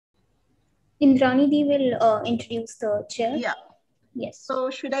Indrani will introduce the chair. Yeah. Yes. So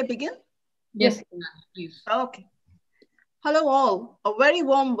should I begin? Yes, please. Okay. Hello all. A very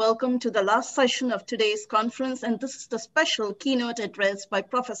warm welcome to the last session of today's conference, and this is the special keynote address by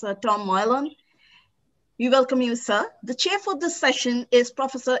Professor Tom Moylan. We welcome you, sir. The chair for this session is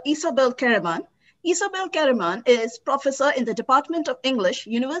Professor Isabel Karremann. Isabel Karremann is professor in the Department of English,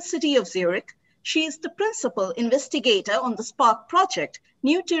 University of Zurich. She is the principal investigator on the SPARK project,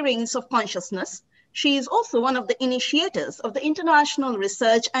 New Terrains of Consciousness. She is also one of the initiators of the International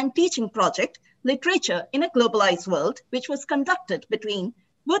Research and Teaching Project, Literature in a Globalized World, which was conducted between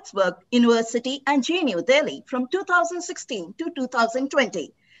Würzburg University and JNU Delhi from 2016 to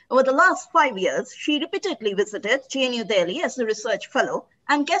 2020. Over the last 5 years, she repeatedly visited JNU Delhi as a research fellow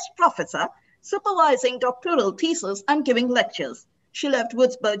and guest professor, supervising doctoral theses and giving lectures. She left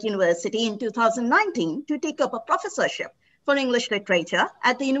Würzburg University in 2019 to take up a professorship for English literature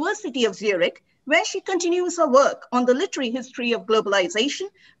at the University of Zurich, where she continues her work on the literary history of globalization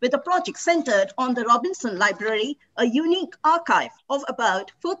with a project centered on the Robinson Library, a unique archive of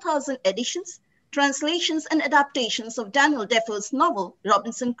about 4,000 editions, translations, and adaptations of Daniel Defoe's novel,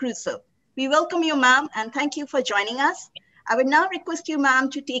 Robinson Crusoe. We welcome you, ma'am, and thank you for joining us. I would now request you, ma'am,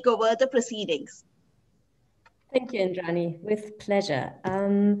 to take over the proceedings. Thank you, Indrani, with pleasure.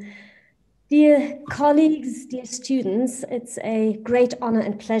 Dear colleagues, dear students, it's a great honor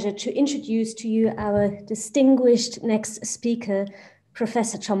and pleasure to introduce to you our distinguished next speaker,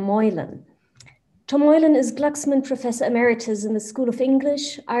 Professor Tom Moylan. Tom Moylan is Glucksman Professor Emeritus in the School of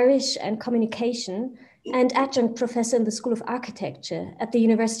English, Irish and Communication, and Adjunct Professor in the School of Architecture at the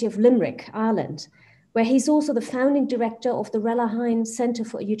University of Limerick, Ireland, where he's also the founding director of the Ralahine Center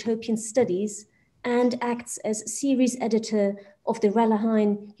for Utopian Studies and acts as series editor of the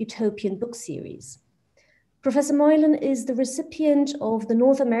Ralahine Utopian book series. Professor Moylan is the recipient of the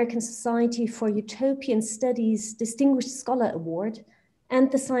North American Society for Utopian Studies Distinguished Scholar Award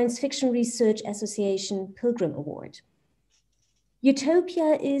and the Science Fiction Research Association Pilgrim Award.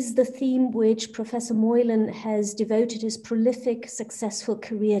 Utopia is the theme which Professor Moylan has devoted his prolific, successful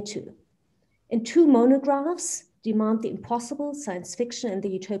career to. In 2 monographs, Demand the Impossible, Science Fiction and the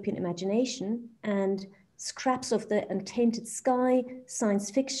Utopian Imagination, and Scraps of the Untainted Sky,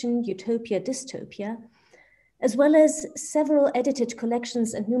 Science Fiction, Utopia, Dystopia, as well as several edited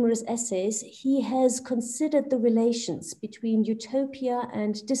collections and numerous essays, he has considered the relations between utopia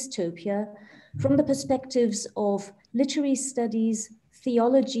and dystopia from the perspectives of literary studies,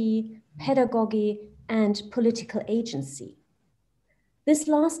 theology, pedagogy, and political agency. This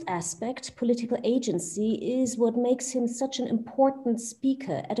last aspect, political agency, is what makes him such an important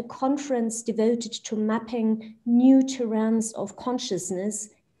speaker at a conference devoted to mapping new terrains of consciousness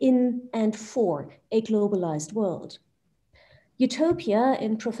in and for a globalized world. Utopia,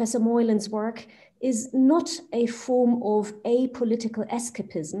 in Professor Moylan's work, is not a form of apolitical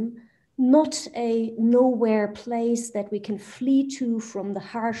escapism, not a nowhere place that we can flee to from the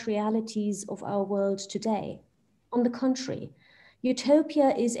harsh realities of our world today. On the contrary,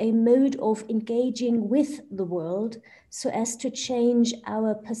 utopia is a mode of engaging with the world so as to change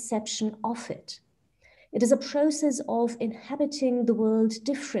our perception of it. It is a process of inhabiting the world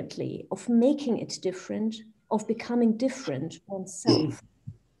differently, of making it different, of becoming different oneself.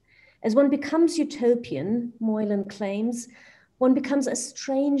 As one becomes utopian, Moylan claims, one becomes a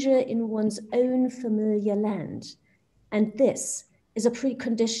stranger in one's own familiar land. And this is a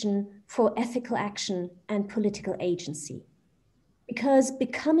precondition for ethical action and political agency. Because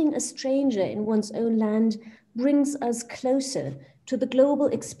becoming a stranger in one's own land brings us closer to the global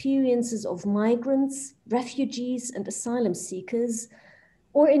experiences of migrants, refugees, and asylum seekers,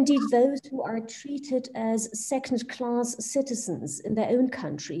 or indeed those who are treated as second-class citizens in their own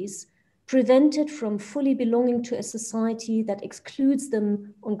countries, prevented from fully belonging to a society that excludes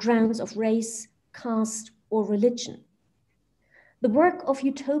them on grounds of race, caste, or religion. The work of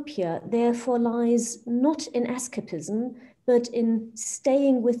utopia therefore lies not in escapism, but in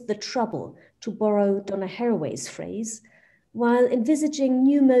staying with the trouble, to borrow Donna Haraway's phrase, while envisaging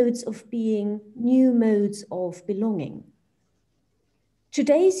new modes of being, new modes of belonging.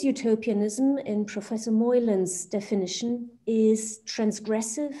 Today's utopianism, in Professor Moylan's definition, is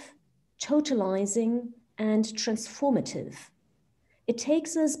transgressive, totalizing, and transformative. It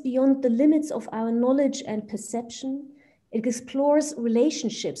takes us beyond the limits of our knowledge and perception. It explores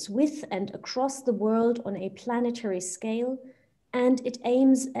relationships with and across the world on a planetary scale, and it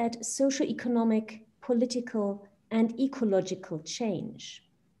aims at socio-economic, political, and ecological change.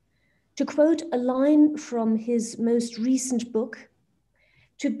 To quote a line from his most recent book,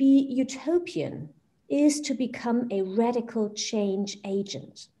 "To be utopian is to become a radical change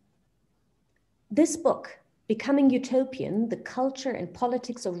agent." This book, Becoming Utopian, The Culture and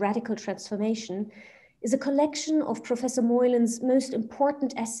Politics of Radical Transformation, is a collection of Professor Moylan's most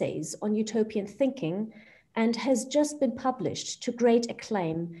important essays on utopian thinking and has just been published to great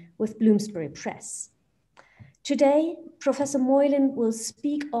acclaim with Bloomsbury Press. Today, Professor Moylan will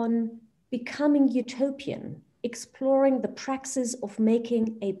speak on Becoming Utopian, exploring the praxis of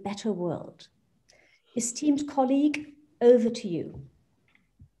making a better world. Esteemed colleague, over to you.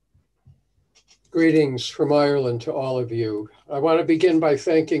 Greetings from Ireland to all of you. I want to begin by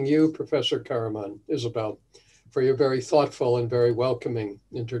thanking you, Professor Karremann, Isabel, for your very thoughtful and very welcoming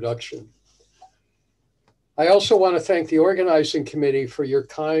introduction. I also want to thank the organizing committee for your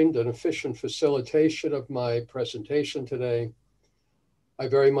kind and efficient facilitation of my presentation today. I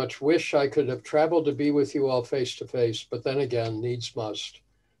very much wish I could have traveled to be with you all face to face, but then again, needs must.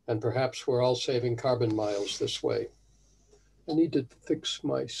 And perhaps we're all saving carbon miles this way. I need to fix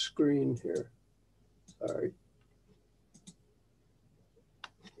my screen here. Sorry.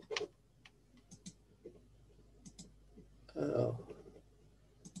 Oh.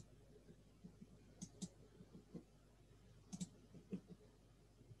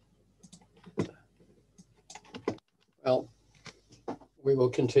 Well, we will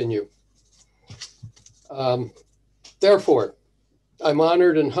continue. Therefore, I'm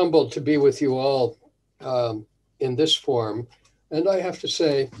honored and humbled to be with you all in this forum. And I have to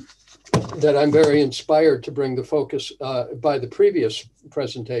say that I'm very inspired to bring the focus by the previous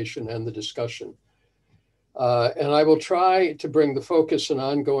presentation and the discussion. And I will try to bring the focus and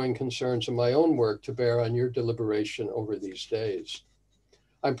ongoing concerns of my own work to bear on your deliberation over these days.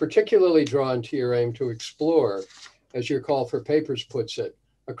 I'm particularly drawn to your aim to explore, as your call for papers puts it,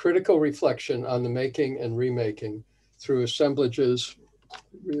 a critical reflection on the making and remaking through assemblages.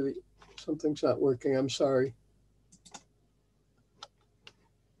 Really, something's not working, I'm sorry.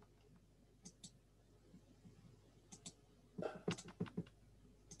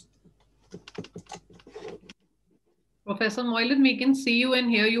 Professor Moylan, we can see you and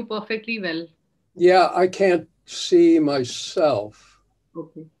hear you perfectly well. Yeah, I can't see myself.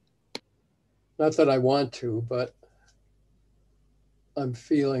 Okay. Not that I want to, but I'm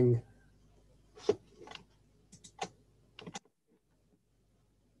feeling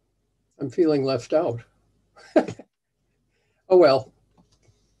left out. Oh well,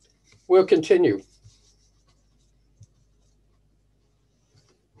 we'll continue.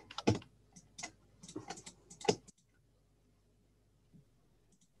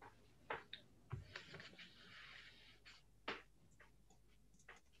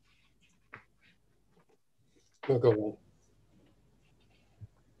 We'll go on.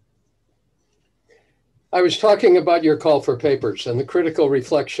 I was talking about your call for papers and the critical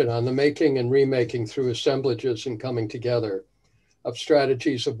reflection on the making and remaking through assemblages and coming together of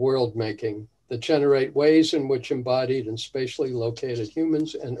strategies of world making that generate ways in which embodied and spatially located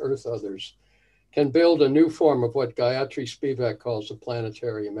humans and Earth others can build a new form of what Gayatri Spivak calls a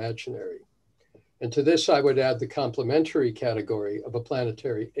planetary imaginary. And to this, I would add the complementary category of a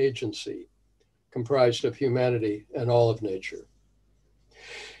planetary agency comprised of humanity and all of nature.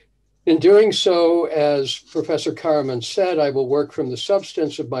 In doing so, as Professor Karremann said, I will work from the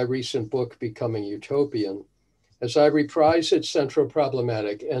substance of my recent book, Becoming Utopian, as I reprise its central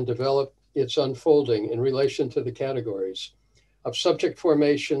problematic and develop its unfolding in relation to the categories of subject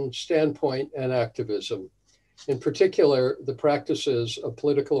formation, standpoint, and activism, in particular, the practices of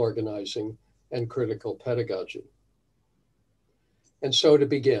political organizing and critical pedagogy. And so to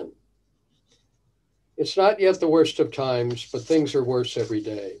begin, it's not yet the worst of times, but things are worse every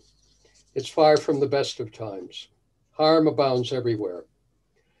day. It's far from the best of times. Harm abounds everywhere.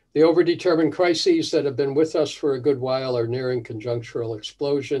 The overdetermined crises that have been with us for a good while are nearing conjunctural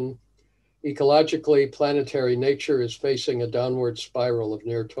explosion. Ecologically, planetary nature is facing a downward spiral of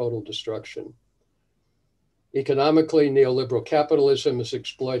near total destruction. Economically, neoliberal capitalism is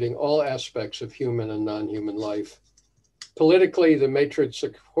exploiting all aspects of human and non-human life. Politically, the matrix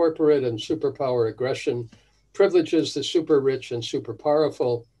of corporate and superpower aggression privileges the super rich and super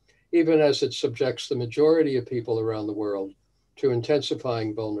powerful, even as it subjects the majority of people around the world to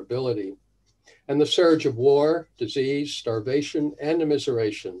intensifying vulnerability. And the surge of war, disease, starvation, and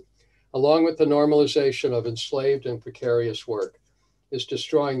immiseration, along with the normalization of enslaved and precarious work, is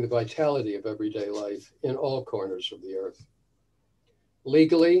destroying the vitality of everyday life in all corners of the earth.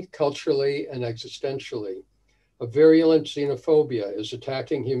 Legally, culturally, and existentially, a virulent xenophobia is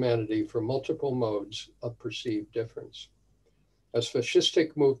attacking humanity for multiple modes of perceived difference, as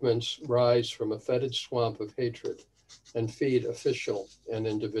fascistic movements rise from a fetid swamp of hatred and feed official and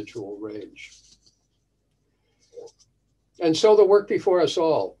individual rage. And so the work before us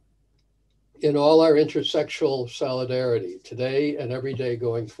all in all our intersectional solidarity today and every day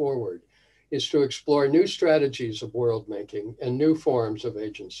going forward is to explore new strategies of world making and new forms of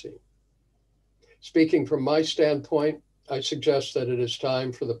agency. Speaking from my standpoint, I suggest that it is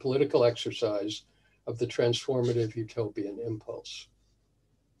time for the political exercise of the transformative utopian impulse.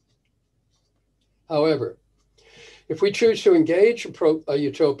 However, if we choose to engage a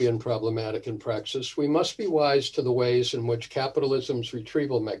utopian problematic in praxis, we must be wise to the ways in which capitalism's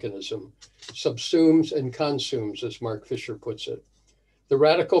retrieval mechanism subsumes and consumes, as Mark Fisher puts it, the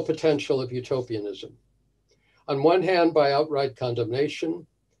radical potential of utopianism. On one hand, by outright condemnation,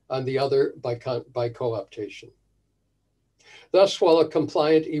 on the other, by co-optation. Thus, while a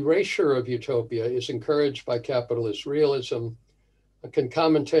compliant erasure of utopia is encouraged by capitalist realism, a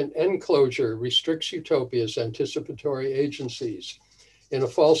concomitant enclosure restricts utopia's anticipatory agencies in a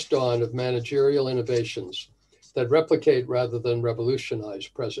false dawn of managerial innovations that replicate rather than revolutionize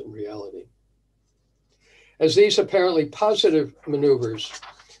present reality. As these apparently positive maneuvers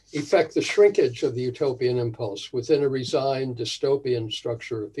effect the shrinkage of the utopian impulse within a resigned dystopian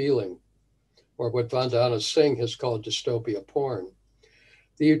structure of feeling, or what Vandana Singh has called dystopia porn,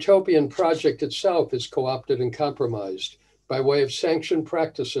 the utopian project itself is co-opted and compromised by way of sanctioned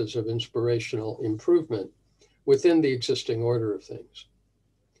practices of inspirational improvement within the existing order of things.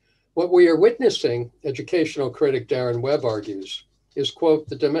 What we are witnessing, educational critic Darren Webb argues, is, quote,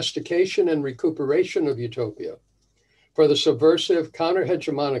 the domestication and recuperation of utopia. For the subversive,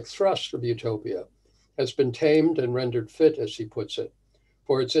 counter-hegemonic thrust of utopia has been tamed and rendered fit, as he puts it,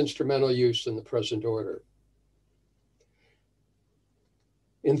 for its instrumental use in the present order.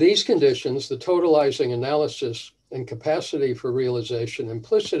 In these conditions, the totalizing analysis and capacity for realization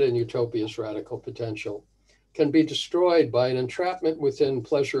implicit in utopia's radical potential can be destroyed by an entrapment within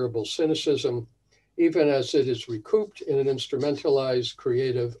pleasurable cynicism, even as it is recouped in an instrumentalized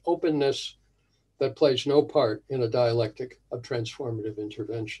creative openness that plays no part in a dialectic of transformative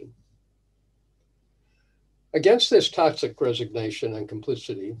intervention. Against this toxic resignation and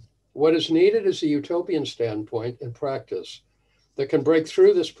complicity, what is needed is a utopian standpoint and practice that can break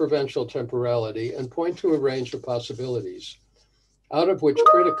through this provincial temporality and point to a range of possibilities, out of which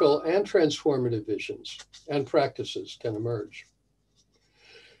critical and transformative visions and practices can emerge.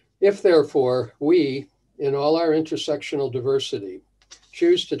 If, therefore, we, in all our intersectional diversity,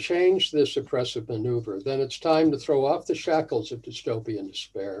 choose to change this oppressive maneuver, then it's time to throw off the shackles of dystopian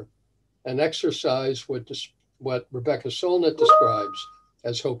despair and exercise what Rebecca Solnit describes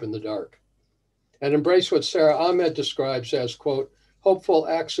as hope in the dark, and embrace what Sarah Ahmed describes as, quote, hopeful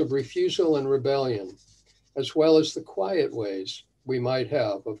acts of refusal and rebellion, as well as the quiet ways we might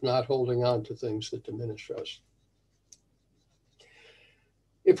have of not holding on to things that diminish us.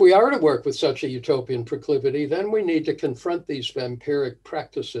 If we are to work with such a utopian proclivity, then we need to confront these vampiric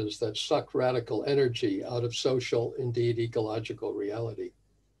practices that suck radical energy out of social, indeed ecological reality.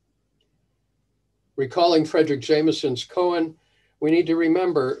 Recalling Frederick Jameson's koan, we need to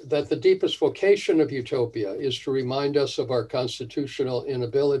remember that the deepest vocation of utopia is to remind us of our constitutional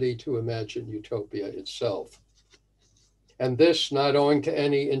inability to imagine utopia itself. And this not owing to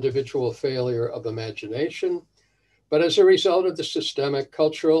any individual failure of imagination, but as a result of the systemic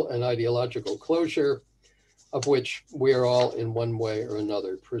cultural and ideological closure of which we are all in one way or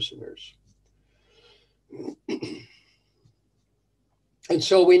another prisoners. And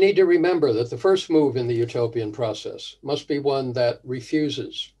so we need to remember that the first move in the utopian process must be one that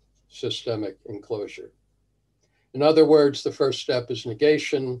refuses systemic enclosure. In other words, the first step is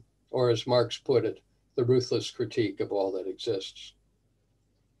negation, or as Marx put it, the ruthless critique of all that exists.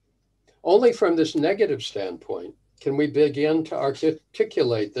 Only from this negative standpoint can we begin to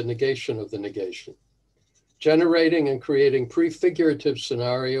articulate the negation of the negation, generating and creating prefigurative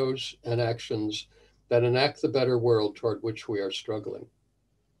scenarios and actions that enact the better world toward which we are struggling.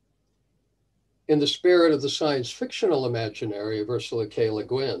 In the spirit of the science fictional imaginary of Ursula K. Le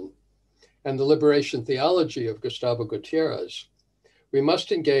Guin and the liberation theology of Gustavo Gutierrez, we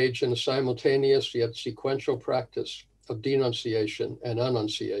must engage in a simultaneous yet sequential practice of denunciation and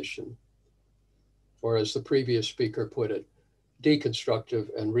annunciation, or as the previous speaker put it, deconstructive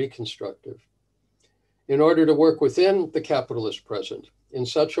and reconstructive, in order to work within the capitalist present in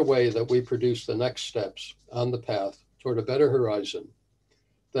such a way that we produce the next steps on the path toward a better horizon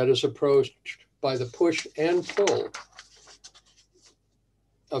that is approached by the push and pull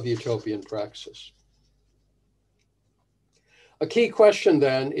of utopian praxis. A key question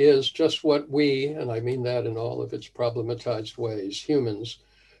then is just what we, and I mean that in all of its problematized ways, humans,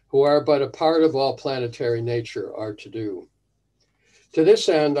 who are but a part of all planetary nature, are to do. To this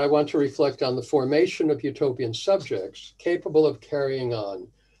end, I want to reflect on the formation of utopian subjects capable of carrying on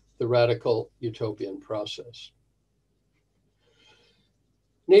the radical utopian process.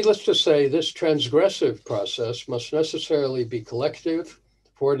 Needless to say, this transgressive process must necessarily be collective,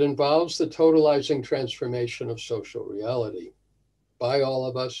 for it involves the totalizing transformation of social reality by all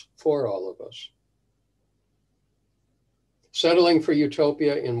of us, for all of us. Settling for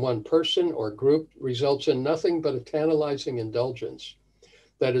utopia in one person or group results in nothing but a tantalizing indulgence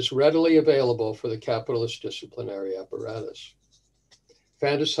that is readily available for the capitalist disciplinary apparatus.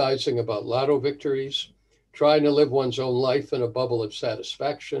 Fantasizing about lotto victories, trying to live one's own life in a bubble of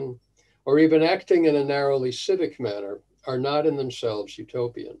satisfaction, or even acting in a narrowly civic manner are not in themselves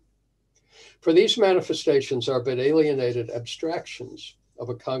utopian. For these manifestations are but alienated abstractions of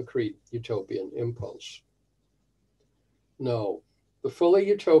a concrete utopian impulse. No, the fully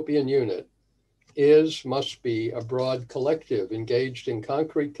utopian unit must be a broad collective engaged in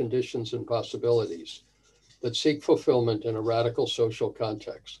concrete conditions and possibilities that seek fulfillment in a radical social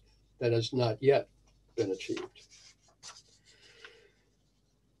context that has not yet been achieved.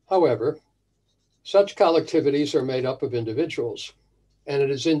 However, such collectivities are made up of individuals, and it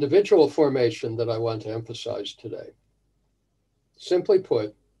is individual formation that I want to emphasize today. Simply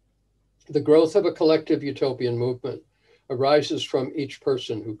put, the growth of a collective utopian movement arises from each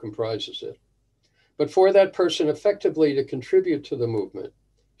person who comprises it. But for that person effectively to contribute to the movement,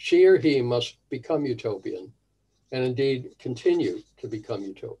 she or he must become utopian, and indeed continue to become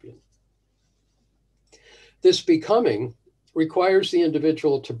utopian. This becoming requires the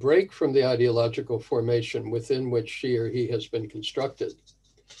individual to break from the ideological formation within which she or he has been constructed,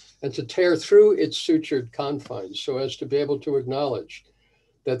 and to tear through its sutured confines so as to be able to acknowledge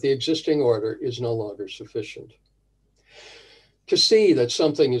that the existing order is no longer sufficient. To see that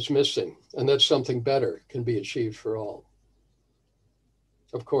something is missing and that something better can be achieved for all.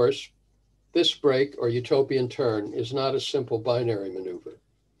 Of course, this break or utopian turn is not a simple binary maneuver,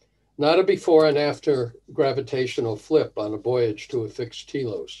 not a before and after gravitational flip on a voyage to a fixed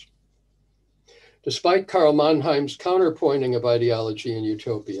telos. Despite Karl Mannheim's counterpointing of ideology and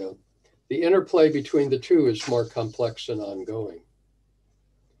utopia, the interplay between the two is more complex and ongoing.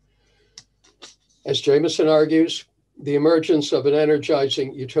 As Jameson argues, the emergence of an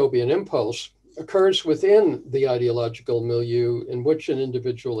energizing utopian impulse occurs within the ideological milieu in which an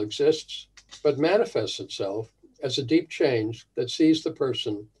individual exists, but manifests itself as a deep change that sees the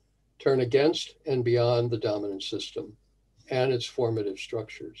person turn against and beyond the dominant system and its formative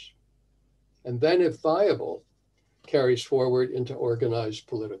structures, and then, if viable, carries forward into organized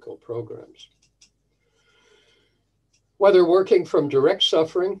political programs. Whether working from direct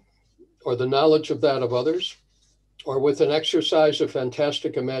suffering or the knowledge of that of others, or with an exercise of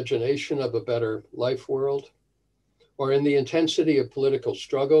fantastic imagination of a better life world, or in the intensity of political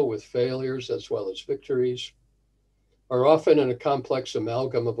struggle with failures as well as victories, or often in a complex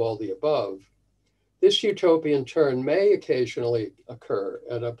amalgam of all the above, this utopian turn may occasionally occur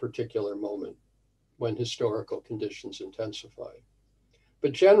at a particular moment when historical conditions intensify,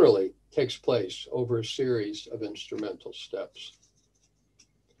 but generally takes place over a series of instrumental steps.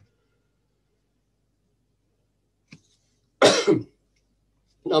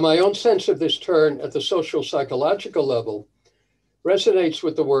 Now, my own sense of this turn at the social psychological level resonates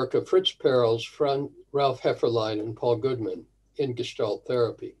with the work of Fritz Perls, Ralph Hefferlein, and Paul Goodman in Gestalt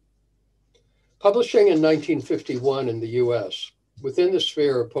therapy. Publishing in 1951 in the US, within the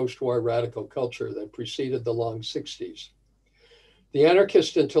sphere of post-war radical culture that preceded the long 60s, the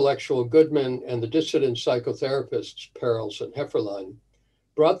anarchist intellectual Goodman and the dissident psychotherapists Perls and Hefferlein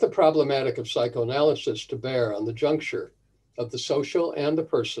brought the problematic of psychoanalysis to bear on the juncture of the social and the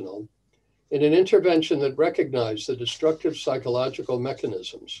personal in an intervention that recognized the destructive psychological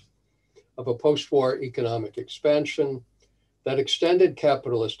mechanisms of a post-war economic expansion that extended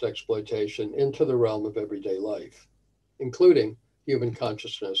capitalist exploitation into the realm of everyday life, including human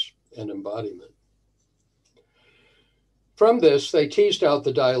consciousness and embodiment. From this, they teased out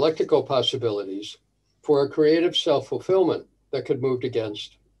the dialectical possibilities for a creative self-fulfillment that could move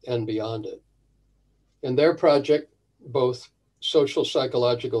against and beyond it. In their project, both social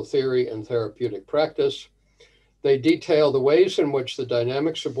psychological theory and therapeutic practice, they detail the ways in which the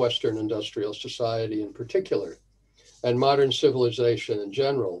dynamics of Western industrial society in particular, and modern civilization in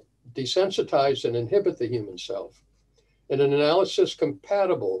general, desensitize and inhibit the human self in an analysis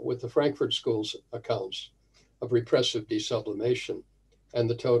compatible with the Frankfurt School's accounts of repressive desublimation and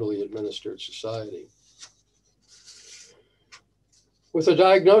the totally administered society. With a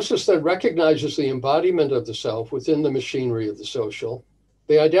diagnosis that recognizes the embodiment of the self within the machinery of the social,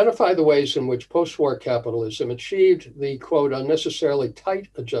 they identify the ways in which post-war capitalism achieved the, quote, unnecessarily tight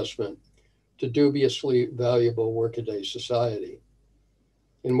adjustment to dubiously valuable workaday society.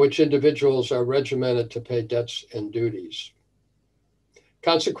 in which individuals are regimented to pay debts and duties.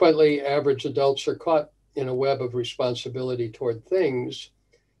 Consequently, average adults are caught in a web of responsibility toward things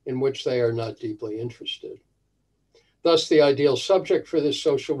in which they are not deeply interested. Thus, the ideal subject for this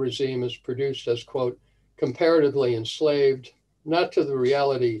social regime is produced as, quote, comparatively enslaved, not to the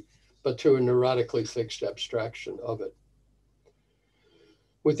reality, but to a neurotically fixed abstraction of it,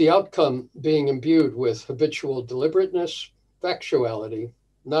 with the outcome being imbued with habitual deliberateness, factuality,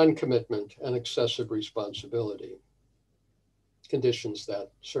 non-commitment, and excessive responsibility. Conditions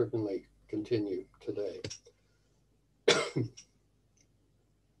that certainly continue today.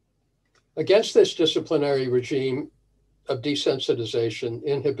 Against this disciplinary regime of desensitization,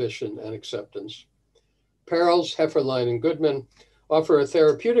 inhibition, and acceptance, Perls, Hefferline, and Goodman offer a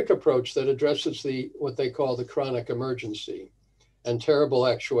therapeutic approach that addresses what they call the chronic emergency and terrible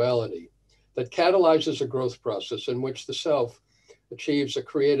actuality that catalyzes a growth process in which the self achieves a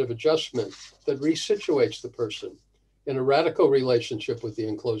creative adjustment that resituates the person in a radical relationship with the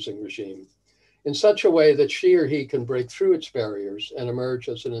enclosing regime in such a way that she or he can break through its barriers and emerge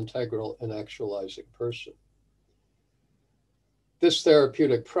as an integral and actualizing person. This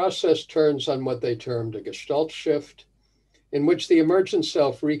therapeutic process turns on what they termed a gestalt shift, in which the emergent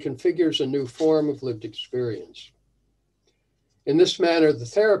self reconfigures a new form of lived experience. In this manner, the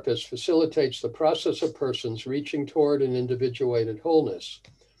therapist facilitates the process of persons reaching toward an individuated wholeness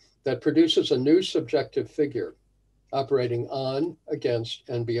that produces a new subjective figure, operating on, against,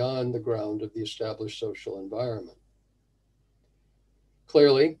 and beyond the ground of the established social environment.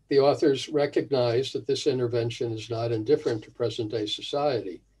 Clearly, the authors recognize that this intervention is not indifferent to present-day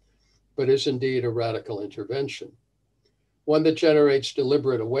society, but is indeed a radical intervention, one that generates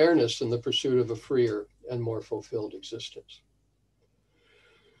deliberate awareness in the pursuit of a freer and more fulfilled existence.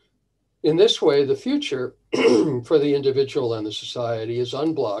 In this way, the future for the individual and the society is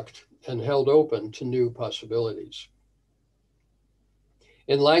unblocked and held open to new possibilities.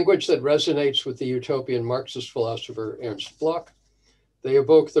 In language that resonates with the utopian Marxist philosopher Ernst Bloch, they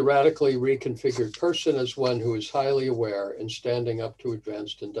evoke the radically reconfigured person as one who is highly aware and standing up to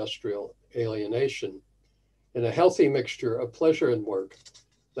advanced industrial alienation in a healthy mixture of pleasure and work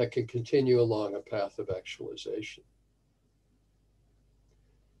that can continue along a path of actualization.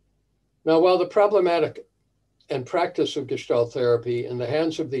 Now, while the problematic and practice of Gestalt therapy in the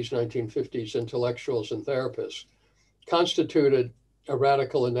hands of these 1950s intellectuals and therapists constituted a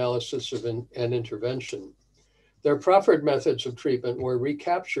radical analysis of and intervention, their proffered methods of treatment were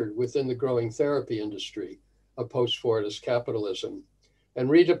recaptured within the growing therapy industry of post-Fordist capitalism and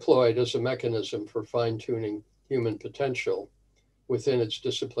redeployed as a mechanism for fine-tuning human potential within its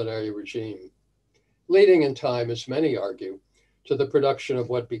disciplinary regime, leading in time, as many argue, to the production of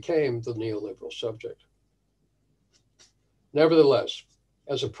what became the neoliberal subject. Nevertheless,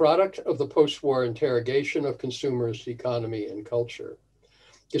 as a product of the post-war interrogation of consumerist economy and culture,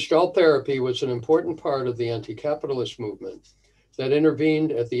 Gestalt therapy was an important part of the anti-capitalist movement that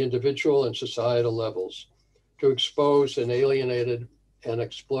intervened at the individual and societal levels to expose an alienated and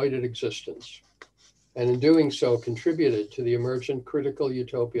exploited existence, and in doing so contributed to the emergent critical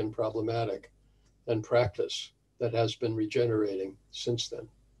utopian problematic and practice that has been regenerating since then.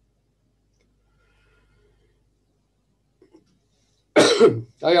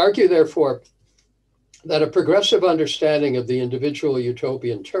 I argue, therefore, that a progressive understanding of the individual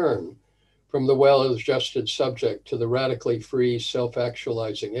utopian turn from the well-adjusted subject to the radically free,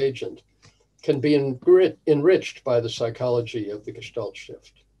 self-actualizing agent can be enriched by the psychology of the Gestalt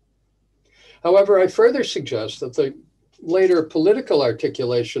shift. However, I further suggest that the later political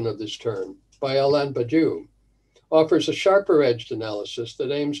articulation of this turn by Alain Badiou offers a sharper-edged analysis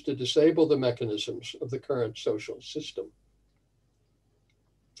that aims to disable the mechanisms of the current social system.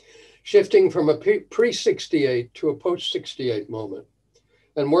 Shifting from a pre-68 to a post-68 moment,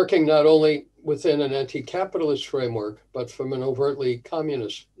 and working not only within an anti-capitalist framework, but from an overtly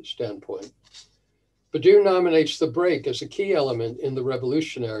communist standpoint. Badiou nominates the break as a key element in the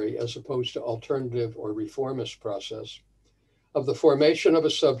revolutionary, as opposed to alternative or reformist process, of the formation of a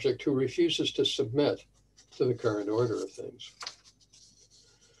subject who refuses to submit to the current order of things.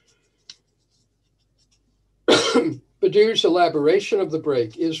 Badiou's elaboration of the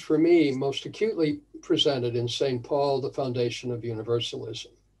break is, for me, most acutely presented in St. Paul, the Foundation of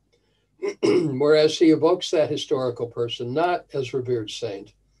Universalism, whereas he evokes that historical person not as revered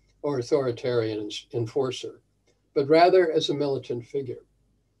saint or authoritarian enforcer, but rather as a militant figure,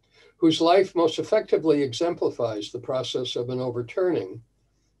 whose life most effectively exemplifies the process of an overturning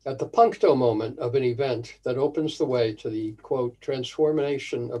at the puncto moment of an event that opens the way to the, quote,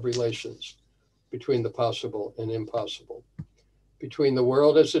 transformation of relations between the possible and impossible, between the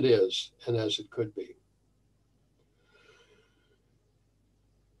world as it is and as it could be.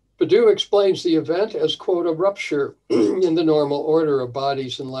 Badiou explains the event as, quote, a rupture in the normal order of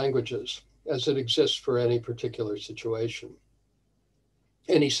bodies and languages as it exists for any particular situation.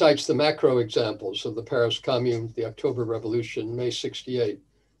 And he cites the macro examples of the Paris Commune, the October Revolution, May 68,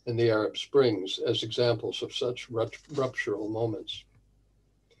 and the Arab Springs as examples of such ruptural moments.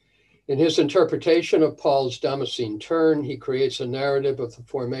 In his interpretation of Paul's Damascene turn, he creates a narrative of the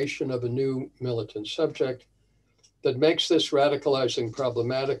formation of a new militant subject that makes this radicalizing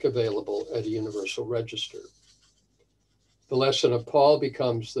problematic available at a universal register. The lesson of Paul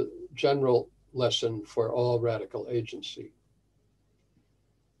becomes the general lesson for all radical agency.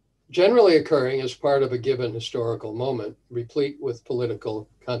 Generally occurring as part of a given historical moment, replete with political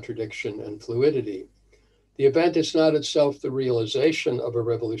contradiction and fluidity, the event is not itself the realization of a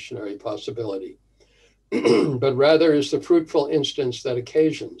revolutionary possibility, but rather is the fruitful instance that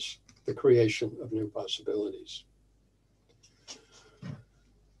occasions the creation of new possibilities.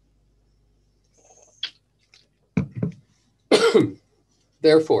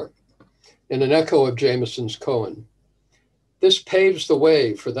 Therefore, in an echo of Jameson's koan, this paves the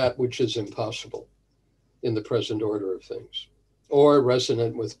way for that which is impossible in the present order of things. Or,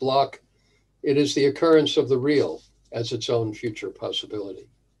 resonant with Bloch, it is the occurrence of the real as its own future possibility.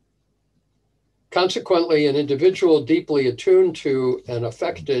 Consequently, an individual deeply attuned to and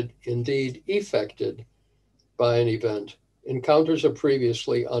affected, indeed effected, by an event encounters a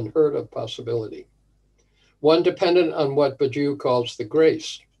previously unheard of possibility, one dependent on what Badiou calls the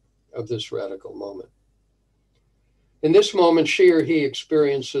grace of this radical moment. In this moment, she or he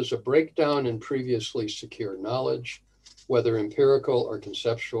experiences a breakdown in previously secure knowledge, whether empirical or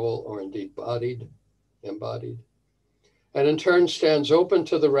conceptual or indeed embodied, and in turn stands open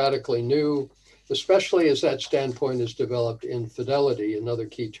to the radically new, especially as that standpoint is developed in fidelity, another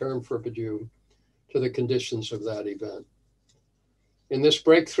key term for Badiou, to the conditions of that event. In this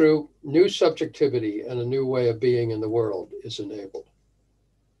breakthrough, new subjectivity and a new way of being in the world is enabled.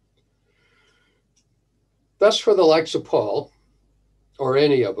 Thus, for the likes of Paul, or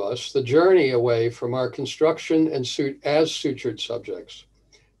any of us, the journey away from our construction and as sutured subjects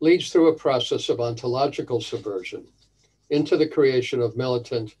leads through a process of ontological subversion into the creation of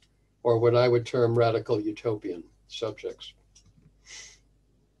militant, or what I would term radical utopian subjects.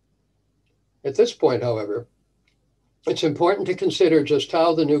 At this point, however, it's important to consider just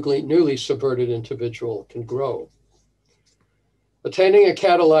how the newly subverted individual can grow. Attaining a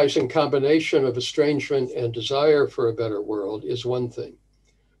catalyzing combination of estrangement and desire for a better world is one thing,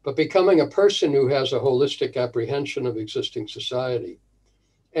 but becoming a person who has a holistic apprehension of existing society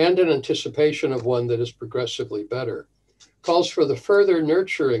and an anticipation of one that is progressively better calls for the further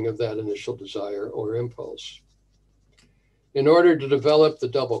nurturing of that initial desire or impulse. In order to develop the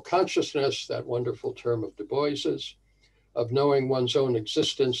double consciousness, that wonderful term of Du Bois's, of knowing one's own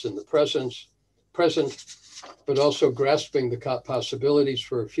existence in the present, but also grasping the possibilities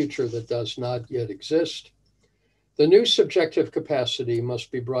for a future that does not yet exist, the new subjective capacity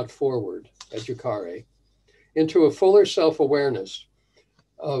must be brought forward, educare, into a fuller self-awareness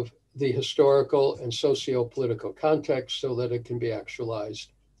of the historical and socio-political context so that it can be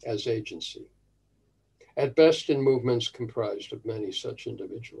actualized as agency, at best in movements comprised of many such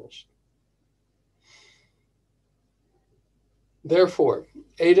individuals. Therefore,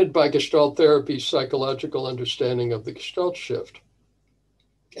 aided by Gestalt therapy's psychological understanding of the Gestalt shift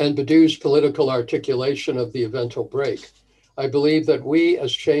and Badiou's political articulation of the eventual break, I believe that we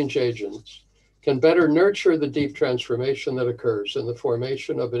as change agents can better nurture the deep transformation that occurs in the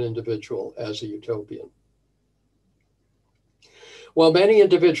formation of an individual as a utopian. While many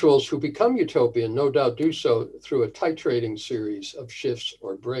individuals who become utopian no doubt do so through a titrating series of shifts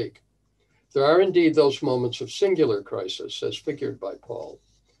or break, there are indeed those moments of singular crisis, as figured by Paul,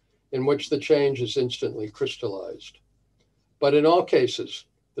 in which the change is instantly crystallized. But in all cases,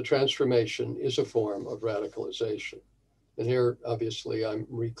 the transformation is a form of radicalization. And here, obviously, I'm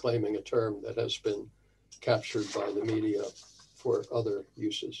reclaiming a term that has been captured by the media for other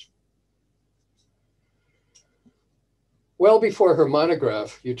uses. Well before her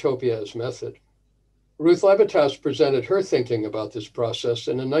monograph, Utopia as Method, Ruth Levitas presented her thinking about this process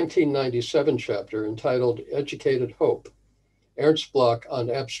in a 1997 chapter entitled Educated Hope, Ernst Bloch on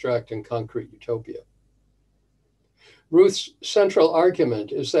Abstract and Concrete Utopia. Ruth's central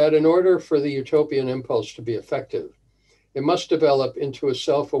argument is that in order for the utopian impulse to be effective, it must develop into a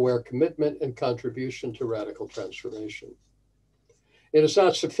self-aware commitment and contribution to radical transformation. It is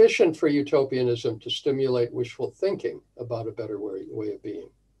not sufficient for utopianism to stimulate wishful thinking about a better way of being.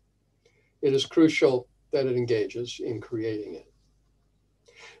 It is crucial that it engages in creating it.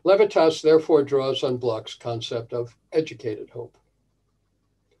 Levitas therefore draws on Bloch's concept of educated hope.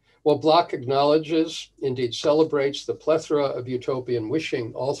 While Bloch acknowledges, indeed celebrates, the plethora of utopian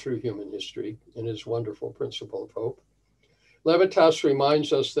wishing all through human history in his wonderful principle of hope, Levitas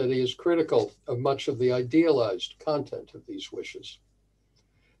reminds us that he is critical of much of the idealized content of these wishes.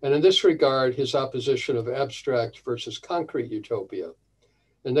 And in this regard, his opposition of abstract versus concrete utopia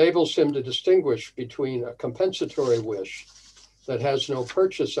enables him to distinguish between a compensatory wish that has no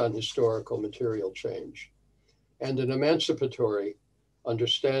purchase on historical material change and an emancipatory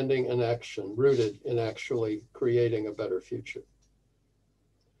understanding and action rooted in actually creating a better future.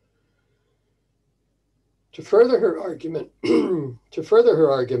 To further her argument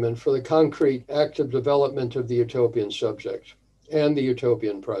for the concrete active development of the utopian subject and the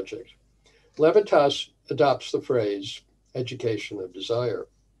utopian project, Levitas adopts the phrase education of desire,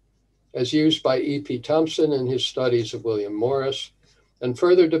 as used by E.P. Thompson in his studies of William Morris, and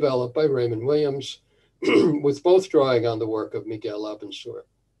further developed by Raymond Williams, with both drawing on the work of Miguel Abensur.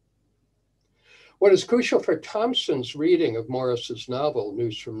 What is crucial for Thompson's reading of Morris's novel,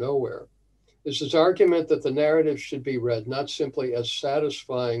 News from Nowhere, is his argument that the narrative should be read not simply as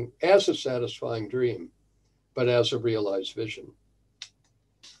a satisfying dream, but as a realized vision.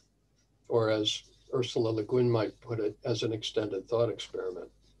 Or as Ursula Le Guin might put it, as an extended thought experiment.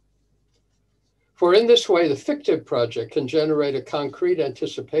 For in this way, the fictive project can generate a concrete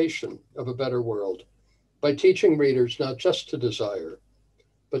anticipation of a better world by teaching readers not just to desire,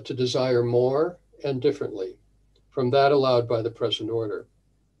 but to desire more and differently from that allowed by the present order.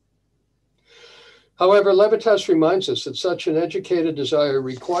 However, Levitas reminds us that such an educated desire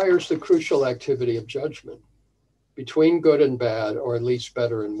requires the crucial activity of judgment between good and bad, or at least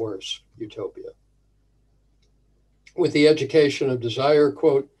better and worse, utopia. With the education of desire,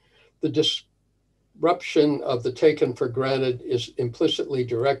 quote, the disruption of the taken for granted is implicitly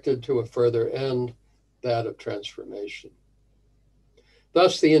directed to a further end, that of transformation.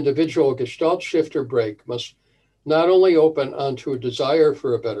 Thus, the individual gestalt shifter break must not only open onto a desire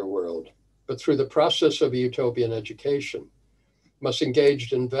for a better world, but through the process of a utopian education, must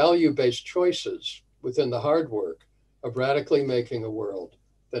engage in value-based choices within the hard work of radically making a world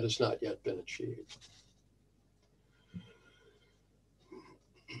that has not yet been achieved.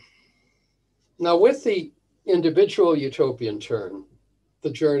 Now, with the individual utopian turn,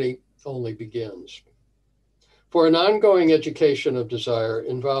 the journey only begins. For an ongoing education of desire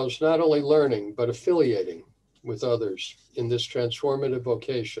involves not only learning, but affiliating with others in this transformative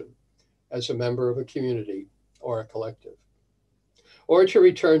vocation as a member of a community or a collective. Or to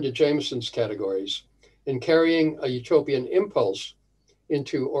return to Jameson's categories, in carrying a utopian impulse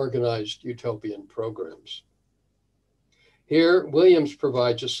into organized utopian programs. Here, Williams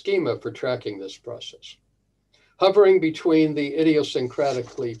provides a schema for tracking this process. Hovering between the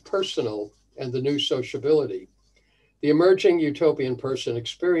idiosyncratically personal and the new sociability, the emerging utopian person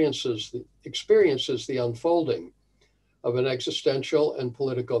experiences the unfolding of an existential and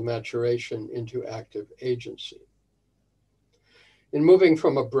political maturation into active agency. In moving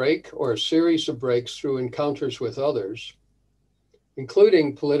from a break or a series of breaks through encounters with others,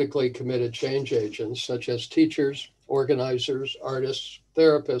 including politically committed change agents such as teachers, organizers, artists,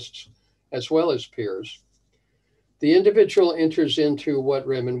 therapists, as well as peers, the individual enters into what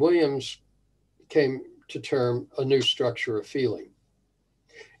Raymond Williams came to term a new structure of feeling.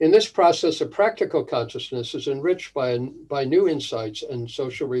 In this process, a practical consciousness is enriched by new insights and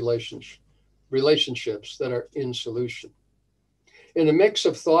social relationships that are in solution. In a mix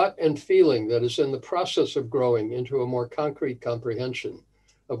of thought and feeling that is in the process of growing into a more concrete comprehension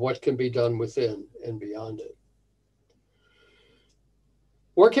of what can be done within and beyond it.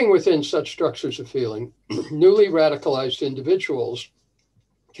 Working within such structures of feeling, newly radicalized individuals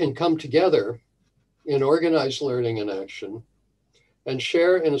can come together in organized learning and action and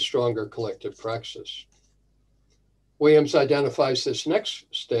share in a stronger collective praxis. Williams identifies this next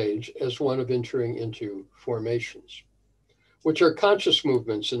stage as one of entering into formations, which are conscious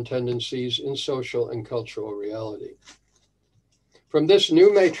movements and tendencies in social and cultural reality. From this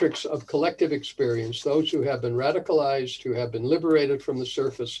new matrix of collective experience, those who have been radicalized, who have been liberated from the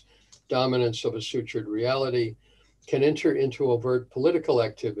surface dominance of a sutured reality, can enter into overt political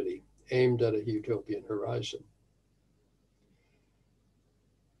activity aimed at a utopian horizon.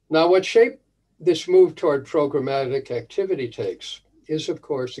 Now, what shape this move toward programmatic activity takes is, of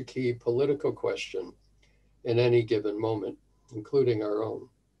course, a key political question in any given moment, including our own.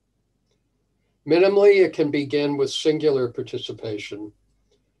 Minimally, it can begin with singular participation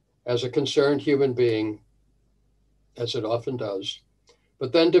as a concerned human being, as it often does,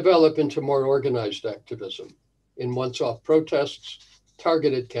 but then develop into more organized activism in once-off protests,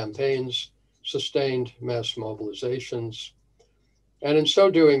 targeted campaigns, sustained mass mobilizations, and in so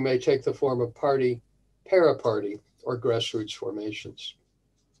doing may take the form of party, para-party, or grassroots formations.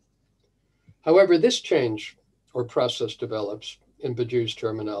 However this change or process develops, in Badiou's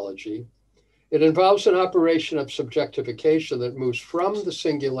terminology, it involves an operation of subjectification that moves from the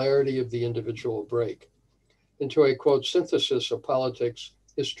singularity of the individual break into a, quote, synthesis of politics,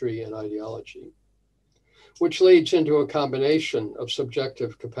 history, and ideology, which leads into a combination of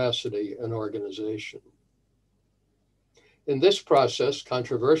subjective capacity and organization. In this process,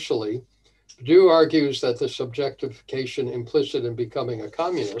 controversially, Badiou argues that the subjectification implicit in becoming a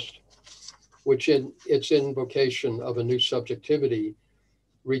communist, which in its invocation of a new subjectivity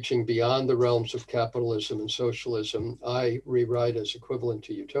reaching beyond the realms of capitalism and socialism, I rewrite as equivalent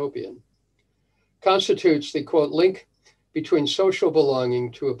to utopian, constitutes the, quote, link between social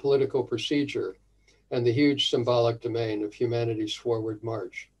belonging to a political procedure and the huge symbolic domain of humanity's forward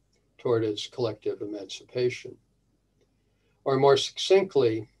march toward its collective emancipation. Or more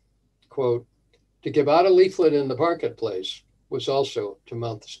succinctly, quote, to give out a leaflet in the marketplace was also to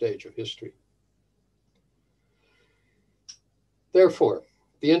mount the stage of history. Therefore,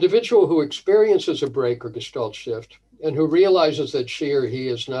 the individual who experiences a break or gestalt shift and who realizes that she or he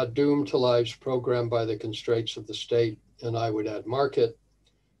is not doomed to lives programmed by the constraints of the state, and I would add market,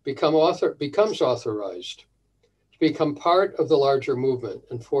 becomes authorized to become part of the larger movement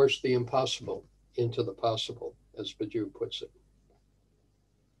and force the impossible into the possible, as Badiou puts it.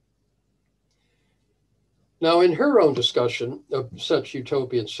 Now, in her own discussion of such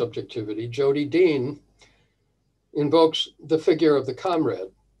utopian subjectivity, Jodi Dean invokes the figure of the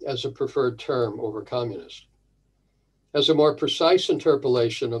comrade as a preferred term over communist, as a more precise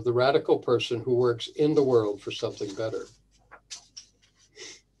interpolation of the radical person who works in the world for something better.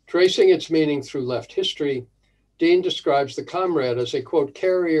 Tracing its meaning through left history, Dean describes the comrade as a, quote,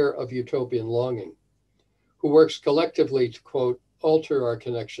 carrier of utopian longing, who works collectively to, quote, alter our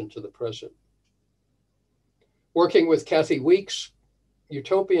connection to the present. Working with Kathy Weeks'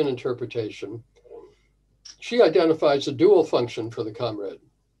 utopian interpretation, she identifies a dual function for the comrade,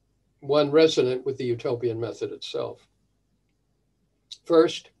 one resonant with the utopian method itself.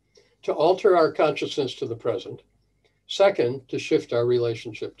 First, to alter our consciousness to the present. Second, to shift our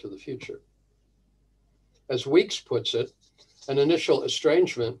relationship to the future. As Weeks puts it, an initial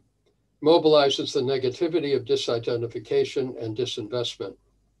estrangement mobilizes the negativity of disidentification and disinvestment,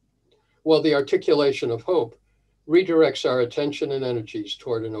 while the articulation of hope redirects our attention and energies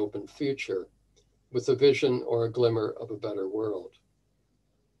toward an open future with a vision or a glimmer of a better world.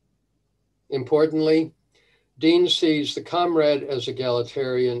 Importantly, Dean sees the comrade as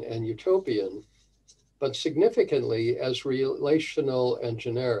egalitarian and utopian, but significantly as relational and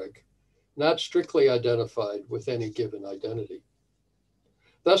generic, not strictly identified with any given identity.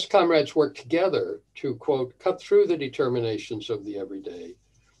 Thus, comrades work together to, quote, cut through the determinations of the everyday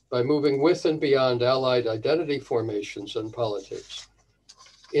by moving with and beyond allied identity formations and politics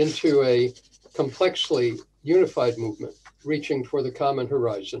into a complexly unified movement, reaching for the common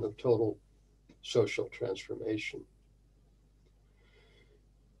horizon of total social transformation.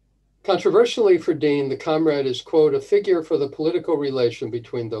 Controversially for Dean, the comrade is, quote, a figure for the political relation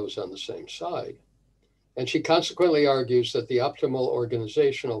between those on the same side. And she consequently argues that the optimal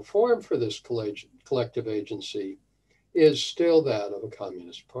organizational form for this collective agency is still that of a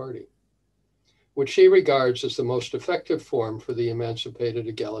communist party, which she regards as the most effective form for the emancipated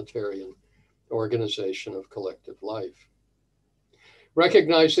egalitarian organization of collective life.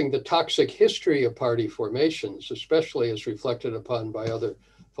 Recognizing the toxic history of party formations, especially as reflected upon by other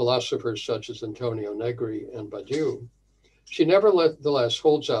philosophers such as Antonio Negri and Badiou, she nevertheless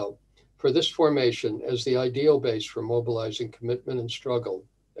holds out for this formation as the ideal base for mobilizing commitment and struggle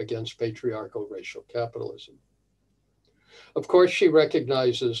against patriarchal racial capitalism. Of course, she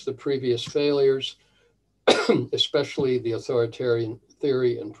recognizes the previous failures, especially the authoritarian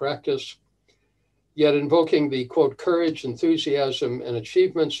theory and practice, yet invoking the, quote, courage, enthusiasm, and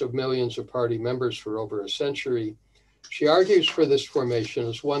achievements of millions of party members for over a century, she argues for this formation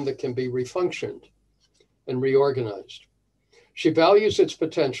as one that can be refunctioned and reorganized. She values its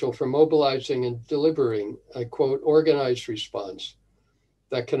potential for mobilizing and delivering a, quote, organized response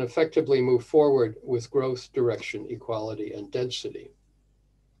that can effectively move forward with growth, direction, equality, and density.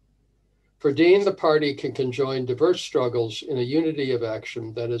 For Dean, the party can conjoin diverse struggles in a unity of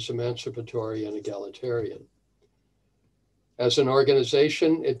action that is emancipatory and egalitarian. As an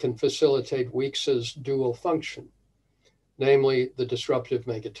organization, it can facilitate Weeks's dual function, namely the disruptive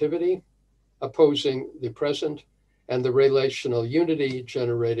negativity, opposing the present, and the relational unity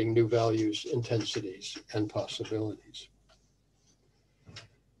generating new values, intensities, and possibilities.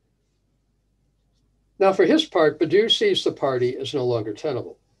 Now, for his part, Badiou sees the party as no longer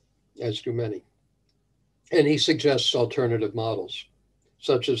tenable, as do many. And he suggests alternative models,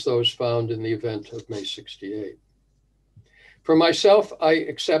 such as those found in the event of May 68. For myself, I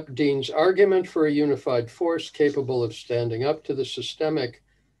accept Dean's argument for a unified force capable of standing up to the systemic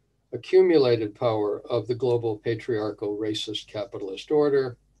accumulated power of the global patriarchal racist capitalist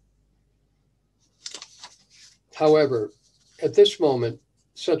order. However, at this moment,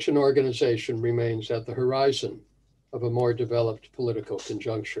 such an organization remains at the horizon of a more developed political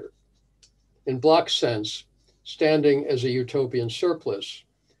conjuncture. In Bloch's sense, standing as a utopian surplus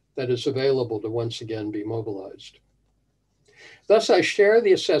that is available to once again be mobilized. Thus, I share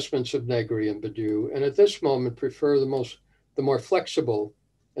the assessments of Negri and Badiou, and at this moment prefer the more flexible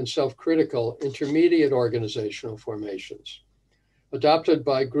and self-critical intermediate organizational formations, adopted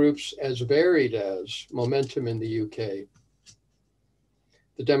by groups as varied as Momentum in the UK,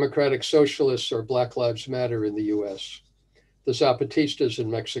 the Democratic Socialists or Black Lives Matter in the US, the Zapatistas in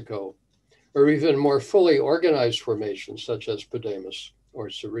Mexico, or even more fully organized formations such as Podemos or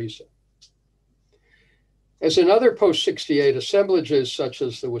Syriza. As in other post-68 assemblages such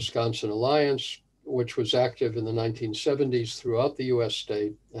as the Wisconsin Alliance, which was active in the 1970s throughout the US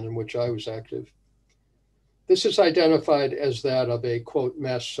state and in which I was active, this is identified as that of a, quote,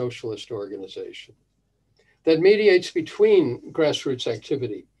 mass socialist organization that mediates between grassroots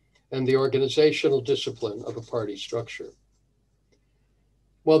activity and the organizational discipline of a party structure.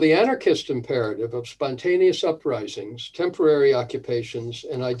 While the anarchist imperative of spontaneous uprisings, temporary occupations,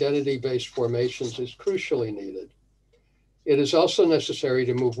 and identity-based formations is crucially needed, it is also necessary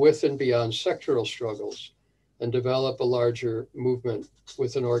to move with and beyond sectoral struggles and develop a larger movement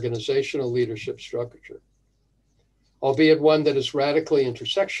with an organizational leadership structure, albeit one that is radically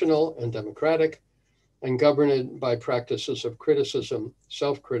intersectional and democratic and governed by practices of criticism,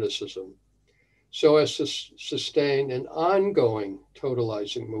 self-criticism, so as to sustain an ongoing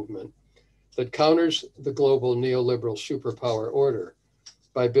totalizing movement that counters the global neoliberal superpower order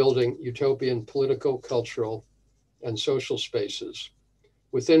by building utopian political, cultural, and social spaces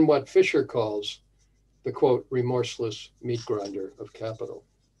within what Fisher calls the, quote, remorseless meat grinder of capital.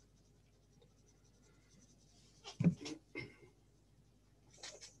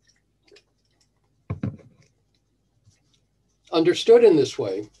 Understood in this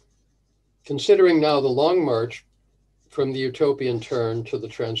way, considering now the long march from the utopian turn to the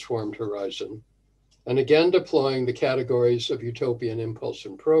transformed horizon, and again deploying the categories of utopian impulse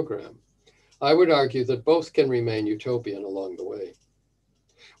and program, I would argue that both can remain utopian along the way.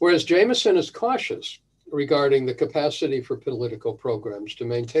 Whereas Jameson is cautious regarding the capacity for political programs to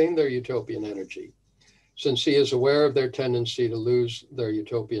maintain their utopian energy, since he is aware of their tendency to lose their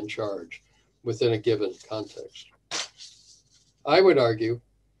utopian charge within a given context. I would argue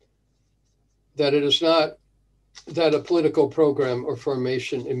that it is not that a political program or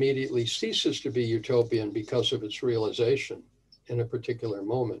formation immediately ceases to be utopian because of its realization in a particular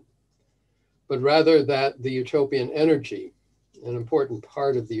moment, but rather that the utopian energy, an important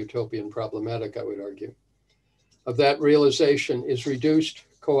part of the utopian problematic, I would argue, of that realization is reduced,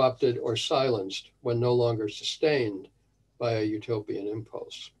 co-opted, or silenced when no longer sustained by a utopian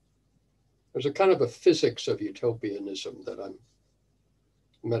impulse. There's a kind of a physics of utopianism that I'm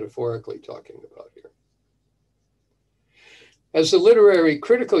metaphorically talking about here. As the literary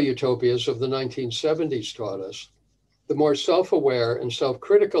critical utopias of the 1970s taught us, the more self-aware and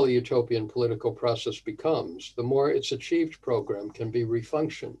self-critical a utopian political process becomes, the more its achieved program can be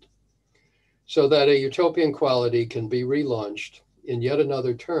refunctioned, so that a utopian quality can be relaunched in yet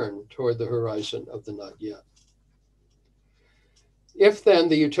another turn toward the horizon of the not yet. If then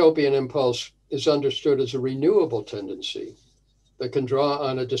the utopian impulse is understood as a renewable tendency that can draw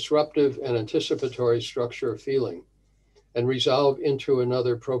on a disruptive and anticipatory structure of feeling and resolve into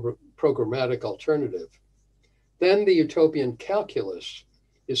another programmatic alternative, then the utopian calculus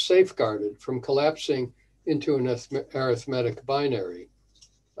is safeguarded from collapsing into an arithmetic binary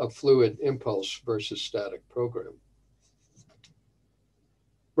of fluid impulse versus static program.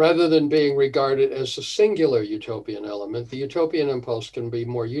 Rather than being regarded as a singular utopian element, the utopian impulse can be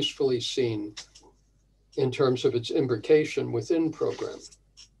more usefully seen in terms of its imbrication within program,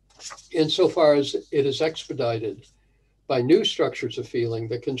 insofar as it is expedited by new structures of feeling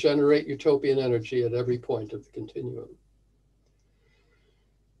that can generate utopian energy at every point of the continuum.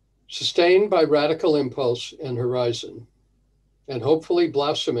 Sustained by radical impulse and horizon, and hopefully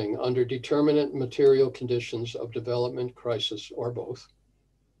blossoming under determinate material conditions of development, crisis, or both,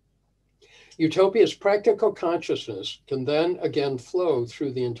 utopia's practical consciousness can then again flow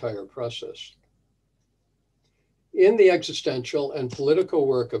through the entire process. In the existential and political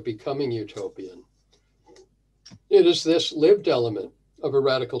work of becoming utopian, It is this lived element of a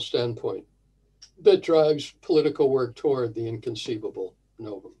radical standpoint that drives political work toward the inconceivable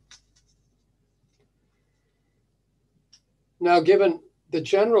novum. Now, given the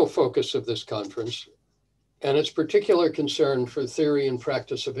general focus of this conference and its particular concern for theory and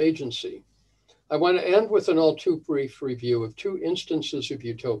practice of agency, I want to end with an all too brief review of two instances of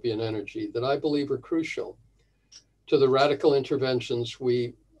utopian energy that I believe are crucial to the radical interventions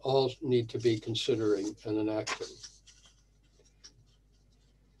we all need to be considering and enacting.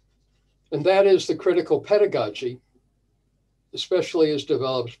 And that is the critical pedagogy, especially as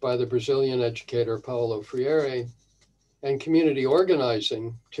developed by the Brazilian educator Paulo Freire, and community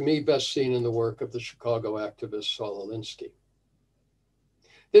organizing, to me best seen in the work of the Chicago activist Saul Alinsky.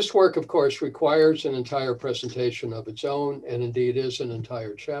 This work, of course, requires an entire presentation of its own, and indeed is an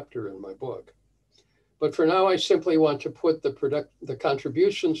entire chapter in my book. But for now, I simply want to put the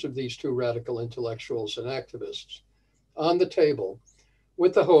contributions of these two radical intellectuals and activists on the table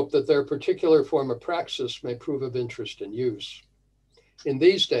with the hope that their particular form of praxis may prove of interest and use in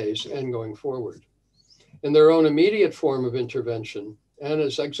these days and going forward, in their own immediate form of intervention and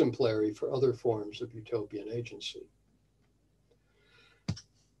as exemplary for other forms of utopian agency.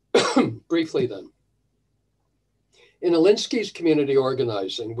 Briefly then, in Alinsky's community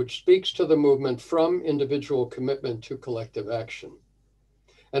organizing, which speaks to the movement from individual commitment to collective action,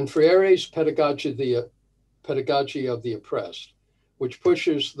 and Freire's pedagogy of the oppressed, which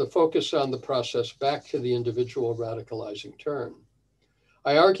pushes the focus on the process back to the individual radicalizing turn,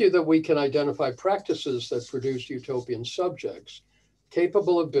 I argue that we can identify practices that produce utopian subjects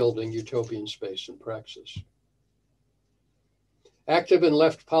capable of building utopian space and praxis. Active in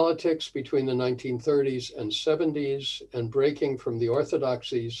left politics between the 1930s and 70s and breaking from the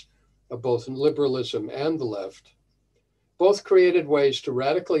orthodoxies of both liberalism and the left, both created ways to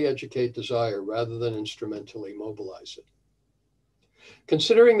radically educate desire rather than instrumentally mobilize it.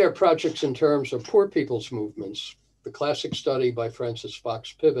 Considering their projects in terms of poor people's movements, the classic study by Francis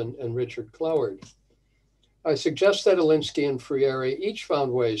Fox Piven and Richard Cloward, I suggest that Alinsky and Freire each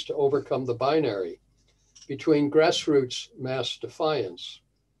found ways to overcome the binary between grassroots mass defiance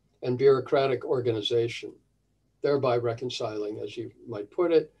and bureaucratic organization, thereby reconciling, as you might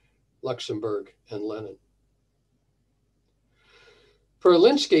put it, Luxemburg and Lenin. For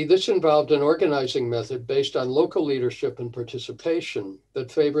Alinsky, this involved an organizing method based on local leadership and participation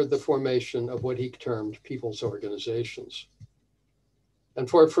that favored the formation of what he termed people's organizations. And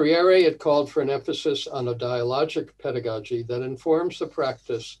for Freire, it called for an emphasis on a dialogic pedagogy that informs the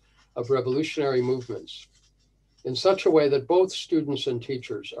practice of revolutionary movements in such a way that both students and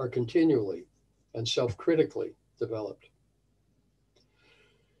teachers are continually and self-critically developed.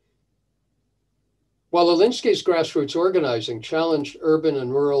 While Alinsky's grassroots organizing challenged urban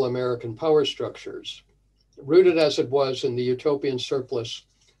and rural American power structures, rooted as it was in the utopian surplus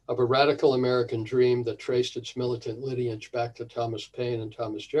of a radical American dream that traced its militant lineage back to Thomas Paine and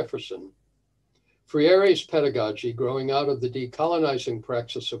Thomas Jefferson, Freire's pedagogy, growing out of the decolonizing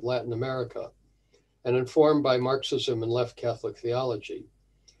praxis of Latin America and informed by Marxism and left Catholic theology,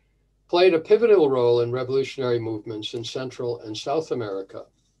 played a pivotal role in revolutionary movements in Central and South America,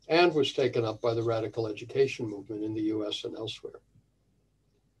 and was taken up by the radical education movement in the US and elsewhere.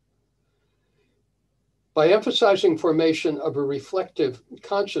 By emphasizing formation of a reflexive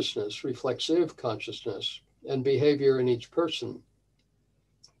consciousness, and behavior in each person,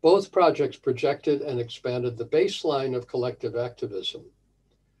 both projects projected and expanded the baseline of collective activism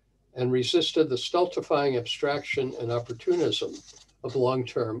and resisted the stultifying abstraction and opportunism of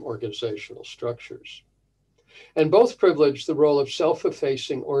long-term organizational structures. And both privileged the role of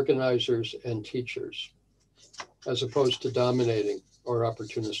self-effacing organizers and teachers, as opposed to dominating or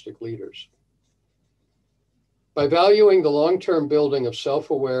opportunistic leaders. By valuing the long-term building of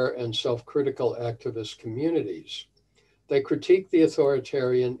self-aware and self-critical activist communities, they critique the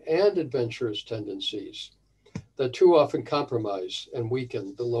authoritarian and adventurous tendencies that too often compromise and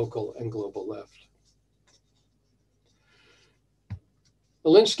weaken the local and global left.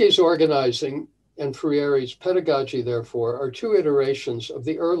 Alinsky's organizing and Freire's pedagogy, therefore, are two iterations of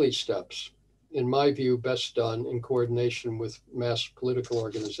the early steps, in my view, best done in coordination with mass political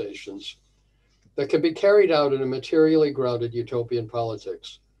organizations that can be carried out in a materially grounded utopian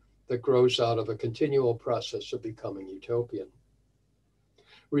politics that grows out of a continual process of becoming utopian.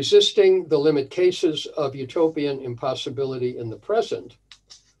 Resisting the limit cases of utopian impossibility in the present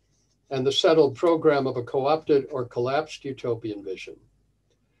and the settled program of a co-opted or collapsed utopian vision,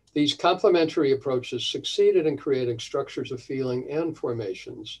 these complementary approaches succeeded in creating structures of feeling and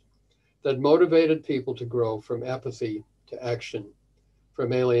formations that motivated people to grow from apathy to action,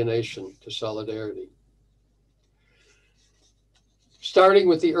 from alienation to solidarity. Starting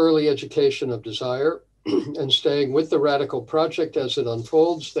with the early education of desire and staying with the radical project as it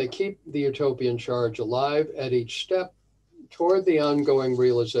unfolds, they keep the utopian charge alive at each step toward the ongoing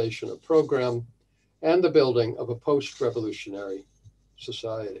realization of program and the building of a post-revolutionary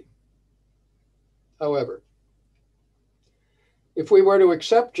society. However, if we were to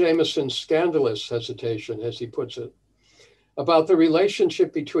accept Jameson's scandalous hesitation, as he puts it, about the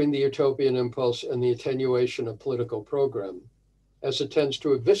relationship between the utopian impulse and the attenuation of political program, as it tends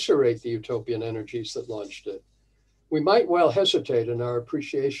to eviscerate the utopian energies that launched it, we might well hesitate in our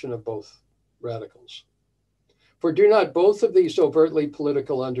appreciation of both radicals. For do not both of these overtly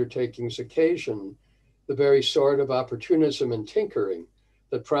political undertakings occasion the very sort of opportunism and tinkering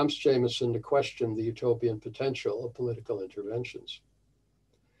that prompts Jameson to question the utopian potential of political interventions?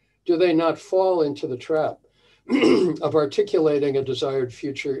 Do they not fall into the trap of articulating a desired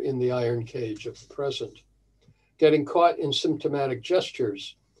future in the iron cage of the present, getting caught in symptomatic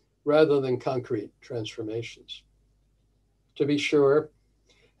gestures rather than concrete transformations? To be sure,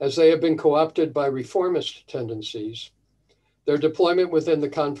 as they have been co-opted by reformist tendencies, their deployment within the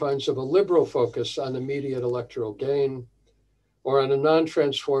confines of a liberal focus on immediate electoral gain or on a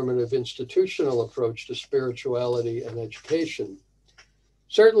non-transformative institutional approach to spirituality and education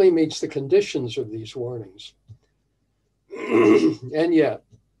certainly meets the conditions of these warnings. And yet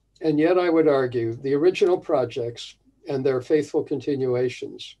I would argue the original projects and their faithful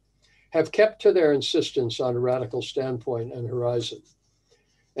continuations have kept to their insistence on a radical standpoint and horizon,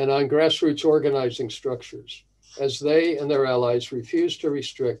 and on grassroots organizing structures, as they and their allies refuse to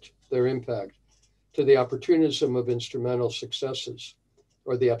restrict their impact to the opportunism of instrumental successes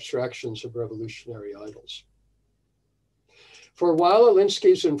or the abstractions of revolutionary idols. For while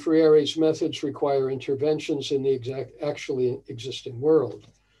Alinsky's and Freire's methods require interventions in the actually existing world,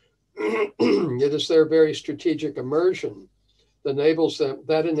 it is their very strategic immersion that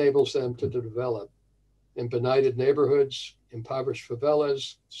enables them to develop in benighted neighborhoods, impoverished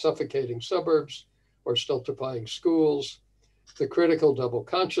favelas, suffocating suburbs, or stultifying schools, the critical double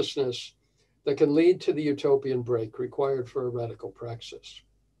consciousness that can lead to the utopian break required for a radical praxis.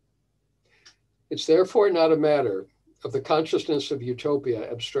 It's therefore not a matter of the consciousness of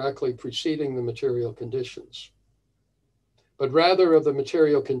utopia abstractly preceding the material conditions, but rather of the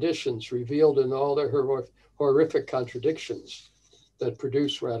material conditions revealed in all their horrific contradictions that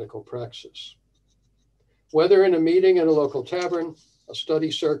produce radical praxis. Whether in a meeting in a local tavern, a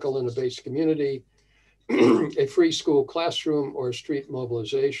study circle in a base community, a free school classroom, or a street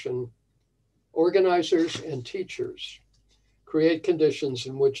mobilization, organizers and teachers create conditions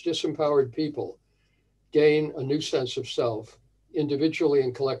in which disempowered people gain a new sense of self, individually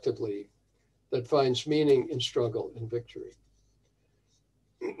and collectively, that finds meaning in struggle and victory.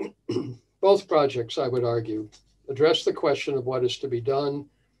 Both projects, I would argue, address the question of what is to be done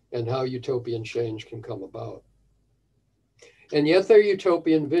and how utopian change can come about. And yet their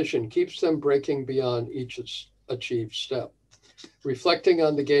utopian vision keeps them breaking beyond each achieved step, reflecting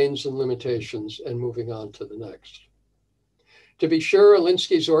on the gains and limitations and moving on to the next. To be sure,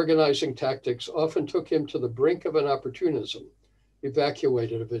 Alinsky's organizing tactics often took him to the brink of an opportunism,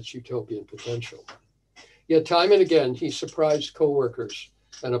 evacuated of its utopian potential. Yet time and again, he surprised co-workers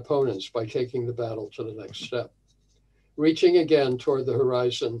and opponents by taking the battle to the next step, reaching again toward the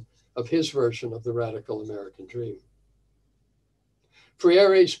horizon of his version of the radical American dream.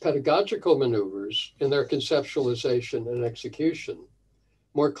 Freire's pedagogical maneuvers in their conceptualization and execution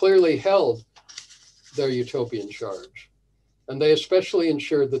more clearly held their utopian charge, and they especially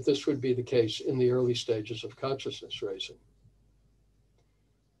ensured that this would be the case in the early stages of consciousness raising.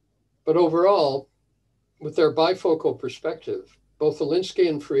 But overall, with their bifocal perspective, both Alinsky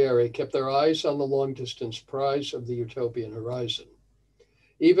and Freire kept their eyes on the long-distance prize of the utopian horizon,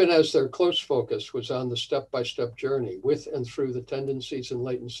 even as their close focus was on the step-by-step journey with and through the tendencies and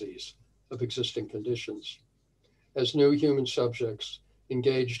latencies of existing conditions, as new human subjects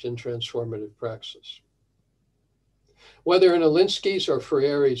engaged in transformative praxis. Whether in Alinsky's or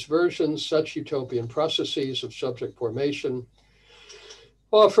Freire's versions, such utopian processes of subject formation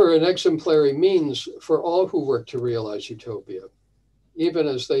offer an exemplary means for all who work to realize utopia, even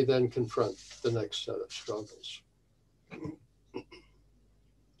as they then confront the next set of struggles.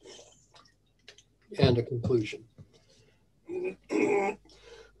 And a conclusion.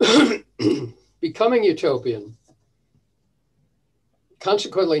 Becoming utopian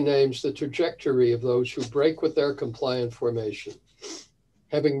consequently names the trajectory of those who break with their compliant formation,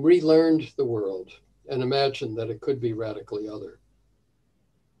 having relearned the world and imagined that it could be radically other.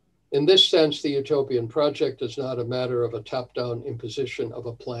 In this sense, the utopian project is not a matter of a top-down imposition of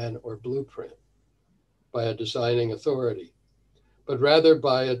a plan or blueprint by a designing authority, but rather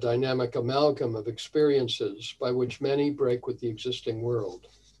by a dynamic amalgam of experiences by which many break with the existing world,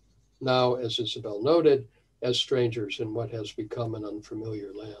 now, as Isabel noted, as strangers in what has become an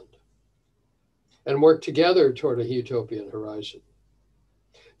unfamiliar land, and work together toward a utopian horizon.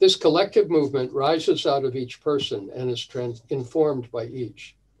 This collective movement rises out of each person and is informed by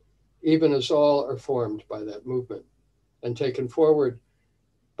each, even as all are formed by that movement and taken forward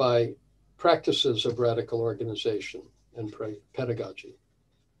by practices of radical organization and pedagogy.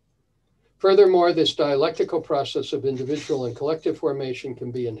 Furthermore, this dialectical process of individual and collective formation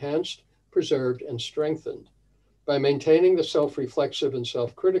can be enhanced, preserved, and strengthened by maintaining the self-reflexive and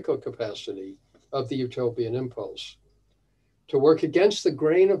self-critical capacity of the utopian impulse to work against the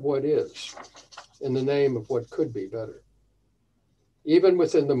grain of what is in the name of what could be better, even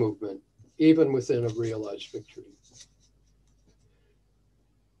within the movement, even within a realized victory.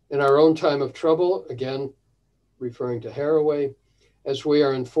 In our own time of trouble, again, referring to Haraway, as we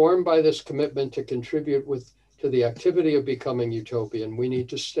are informed by this commitment to contribute to the activity of becoming utopian, we need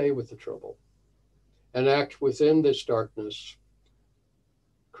to stay with the trouble and act within this darkness,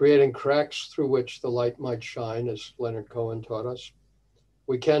 creating cracks through which the light might shine, as Leonard Cohen taught us.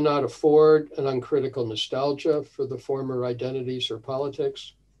 We cannot afford an uncritical nostalgia for the former identities or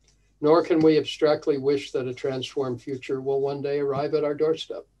politics, nor can we abstractly wish that a transformed future will one day arrive at our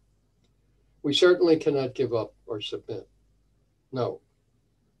doorstep. We certainly cannot give up or submit. No.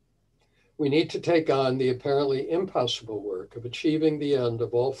 We need to take on the apparently impossible work of achieving the end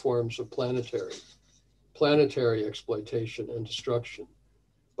of all forms of planetary exploitation and destruction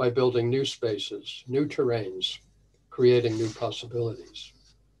by building new spaces, new terrains, creating new possibilities.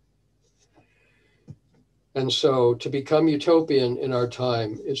 And so to become utopian in our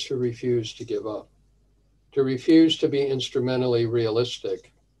time is to refuse to give up, to refuse to be instrumentally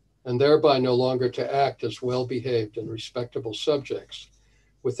realistic, and thereby no longer to act as well-behaved and respectable subjects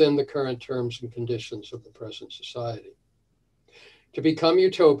within the current terms and conditions of the present society. To become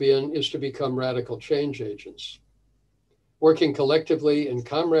utopian is to become radical change agents. Working collectively in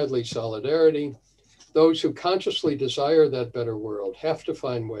comradely solidarity, those who consciously desire that better world have to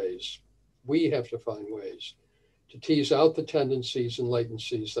find ways, we have to find ways to tease out the tendencies and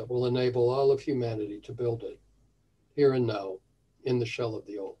latencies that will enable all of humanity to build it, here and now, in the shell of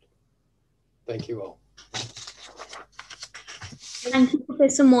the old. Thank you all. Thank you,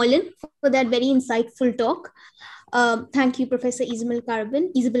 Professor Moylan, for that very insightful talk. Thank you, Professor Isabel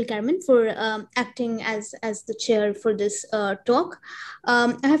Karremann, for acting as the chair for this talk.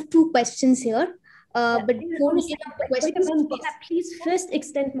 I have two questions here. But before we get to the questions, please first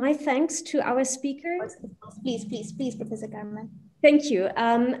extend my thanks to our speaker. Please, Professor Karremann. Thank you.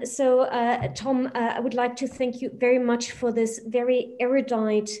 Tom, I would like to thank you very much for this very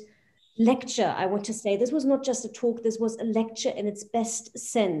erudite lecture. I want to say this was not just a talk, this was a lecture in its best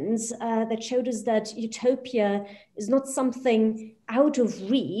sense that showed us that utopia is not something out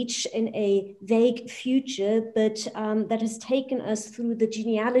of reach in a vague future, but that has taken us through the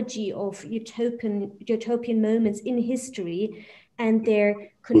genealogy of utopian moments in history and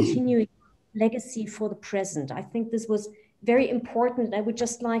their continuing legacy for the present. I think this was very important. I would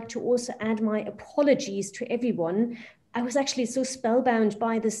just like to also add my apologies to everyone. I was actually so spellbound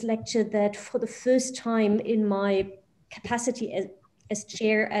by this lecture that for the first time in my capacity as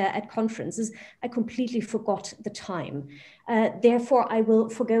chair at conferences, I completely forgot the time. Therefore, I will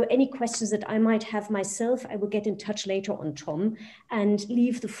forgo any questions that I might have myself. I will get in touch later on, Tom, and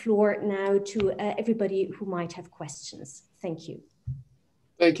leave the floor now to everybody who might have questions. Thank you.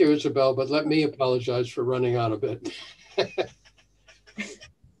 Thank you, Isabel, but let me apologize for running on a bit.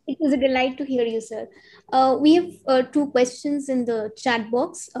 It was a delight to hear you, sir. We have two questions in the chat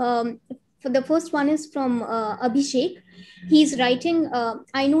box. For the first one is from Abhishek. He's writing,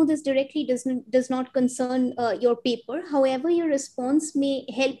 I know this directly does not concern your paper. However, your response may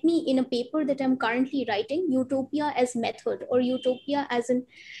help me in a paper that I'm currently writing, Utopia as Method or Utopia as an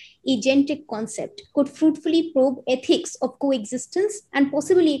agentic concept, could fruitfully probe ethics of coexistence and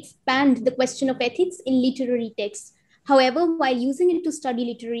possibly expand the question of ethics in literary texts. However, while using it to study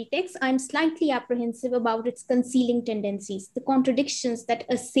literary texts, I'm slightly apprehensive about its concealing tendencies, the contradictions that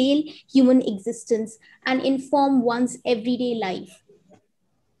assail human existence and inform one's everyday life.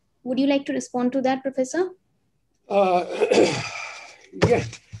 Would you like to respond to that, Professor?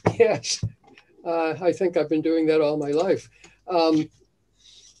 Yes. I think I've been doing that all my life. One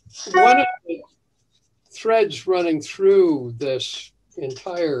of the threads running through this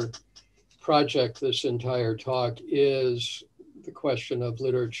entire project, this entire talk, is the question of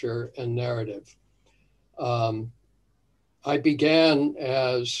literature and narrative. I began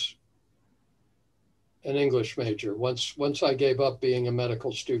as an English major. Once I gave up being a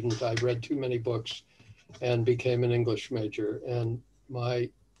medical student, I read too many books and became an English major. And my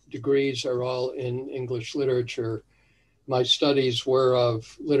degrees are all in English literature. My studies were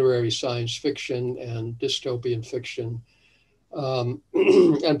of literary science fiction and dystopian fiction.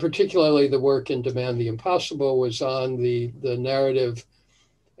 And particularly the work in Demand the Impossible was on the narrative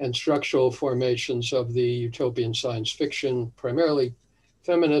and structural formations of the utopian science fiction, primarily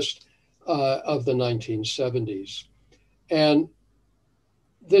feminist, of the 1970s. And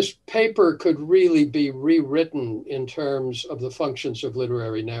this paper could really be rewritten in terms of the functions of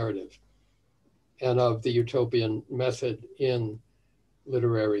literary narrative and of the utopian method in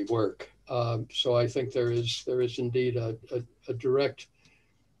literary work. So I think there is indeed a direct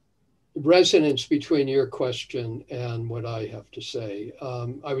resonance between your question and what I have to say.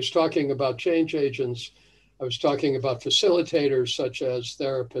 I was talking about change agents. I was talking about facilitators such as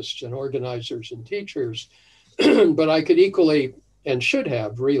therapists and organizers and teachers, but I could equally and should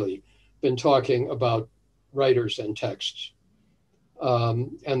have really been talking about writers and texts,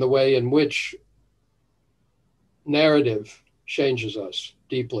 and the way in which narrative changes us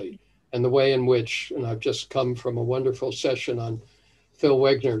deeply, and the way in which, and I've just come from a wonderful session on Phil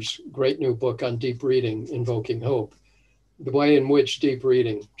Wegner's great new book on deep reading, Invoking Hope, the way in which deep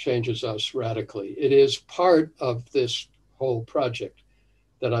reading changes us radically. It is part of this whole project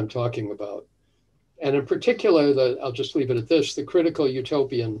that I'm talking about. And in particular, I'll just leave it at this, the critical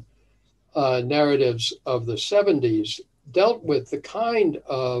utopian narratives of the 70s dealt with the kind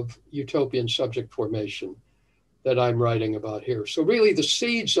of utopian subject formation that I'm writing about here. So really the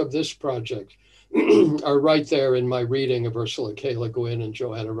seeds of this project are right there in my reading of Ursula K. Le Guin and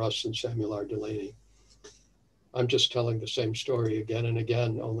Joanna Russ and Samuel R. Delaney. I'm just telling the same story again and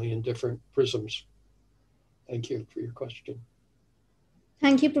again, only in different prisms. Thank you for your question.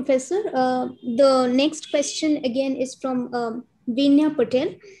 Thank you, Professor. The next question again is from Vinya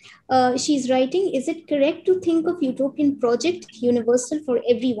Patel. She's writing, is it correct to think of utopian project universal for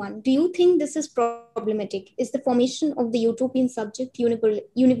everyone? Do you think this is problematic? Is the formation of the utopian subject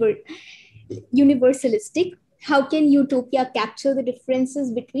universalistic? How can utopia capture the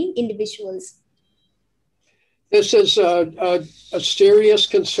differences between individuals? This is a serious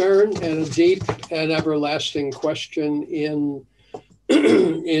concern and a deep and everlasting question in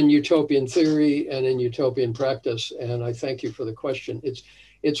utopian theory and in utopian practice. And I thank you for the question.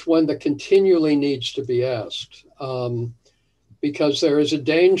 It's one that continually needs to be asked, because there is a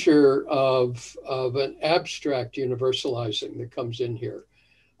danger of an abstract universalizing that comes in here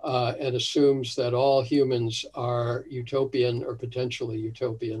and assumes that all humans are utopian or potentially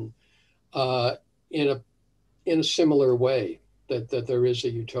utopian in a similar way, that there is a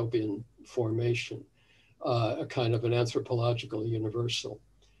utopian formation, a kind of an anthropological universal.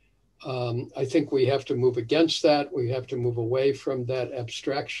 I think we have to move against that. We have to move away from that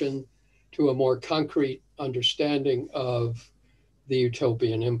abstraction to a more concrete understanding of the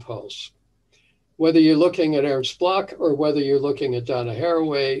utopian impulse. Whether you're looking at Ernst Bloch, or whether you're looking at Donna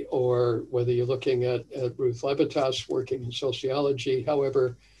Haraway, or whether you're looking at Ruth Levitas working in sociology,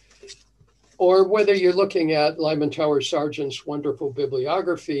 however, or whether you're looking at Lyman Tower Sargent's wonderful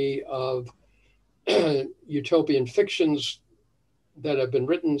bibliography of utopian fictions that have been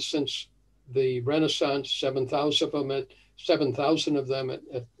written since the Renaissance, 7,000 of them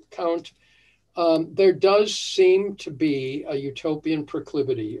at count, there does seem to be a utopian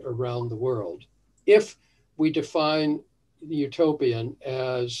proclivity around the world, if we define the utopian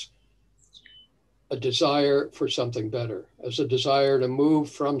as a desire for something better, as a desire to move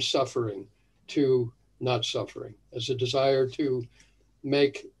from suffering to not suffering, as a desire to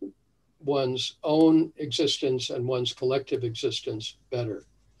make one's own existence and one's collective existence better.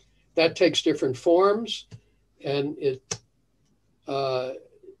 That takes different forms, and it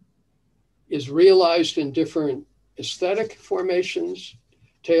is realized in different aesthetic formations.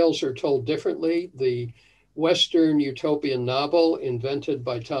 Tales are told differently. The Western utopian novel invented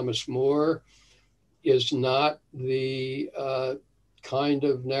by Thomas More is not the kind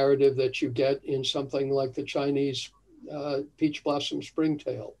of narrative that you get in something like the Chinese Peach Blossom Spring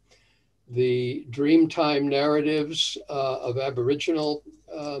Tale. The Dreamtime narratives of Aboriginal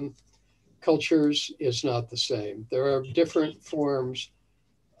cultures is not the same. There are different forms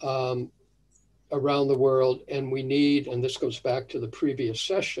around the world, and we need, and this goes back to the previous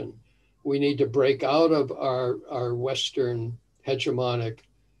session, we need to break out of our Western hegemonic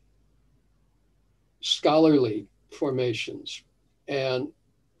scholarly formations and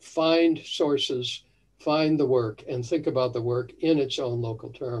find sources, find the work, and think about the work in its own local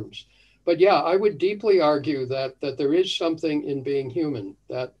terms. But yeah, I would deeply argue that there is something in being human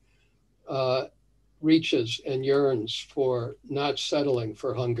that reaches and yearns for not settling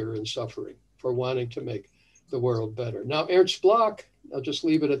for hunger and suffering, for wanting to make the world better. Now, Ernst Bloch, I'll just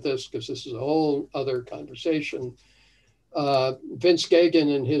leave it at this because this is a whole other conversation. Vince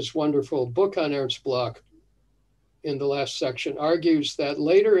Gagin, in his wonderful book on Ernst Bloch, in the last section, argues that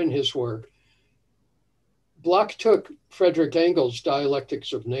later in his work, Bloch took Friedrich Engels'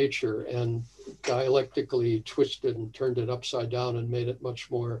 Dialectics of Nature and dialectically twisted and turned it upside down and made it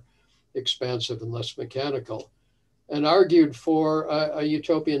much more expansive and less mechanical, and argued for a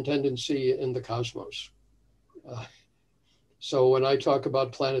utopian tendency in the cosmos. So when I talk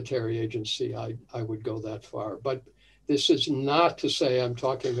about planetary agency, I would go that far. But this is not to say I'm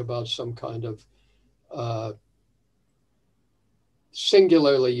talking about some kind of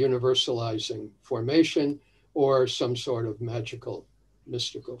singularly universalizing formation or some sort of magical,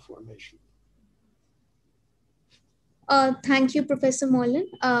 mystical formation. Thank you, Professor Moylan.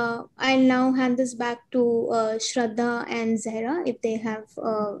 I'll now hand this back to Shraddha and Zahra if they have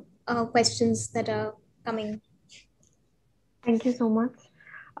questions that are coming. Thank you so much.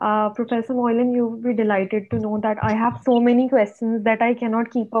 Professor Moylan, you will be delighted to know that I have so many questions that I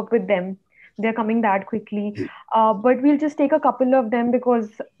cannot keep up with them. They're coming that quickly. But we'll just take a couple of them because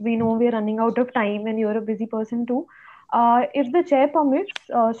we know we're running out of time and you're a busy person too. If the chair permits,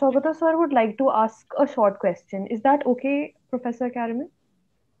 Saugata sir would like to ask a short question. Is that okay, Professor Karremann?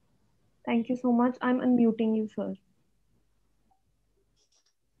 Thank you so much. I'm unmuting you, sir.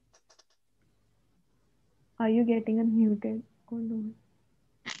 Are you getting unmuted? Oh, no.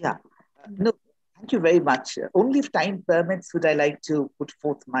 Yeah, no, thank you very much. Only if time permits would I like to put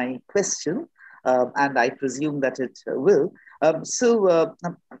forth my question, and I presume that it will. I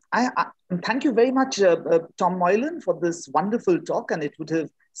thank you very much, Tom Moylan, for this wonderful talk, and it would have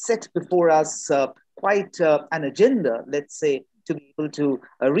set before us quite an agenda, let's say, to be able to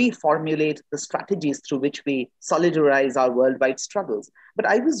reformulate the strategies through which we solidarize our worldwide struggles. But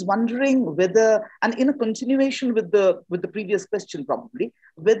I was wondering whether, and in a continuation with the previous question probably,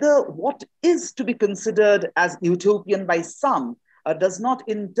 whether what is to be considered as utopian by some does not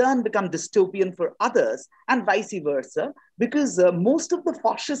in turn become dystopian for others, and vice versa, because most of the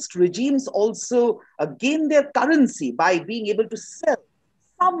fascist regimes also gain their currency by being able to sell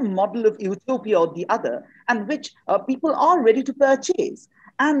some model of utopia or the other, and which people are ready to purchase.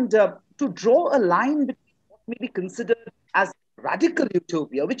 And to draw a line between what may be considered as radical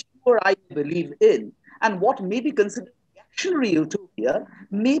utopia, which you or I believe in, and what may be considered reactionary utopia,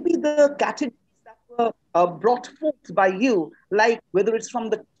 may be the categories that were brought forth by you, like whether it's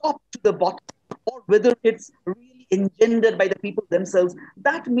from the top to the bottom, or whether it's really engendered by the people themselves.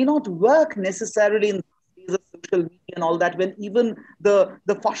 That may not work necessarily in of social media and all that, when even the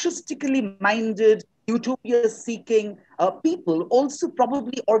fascistically minded, utopia-seeking people also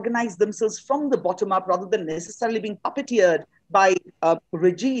probably organize themselves from the bottom up rather than necessarily being puppeteered by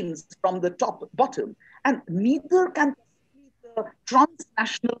regimes from the top bottom. And neither can the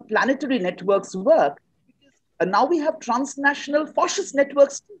transnational planetary networks work, because now we have transnational fascist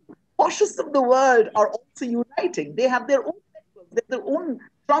networks too. Fascists of the world are also uniting. They have their own networks, they have their own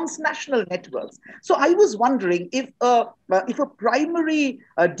transnational networks. So I was wondering if a primary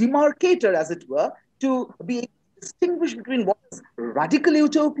demarcator, as it were, to be able to distinguish between what is radical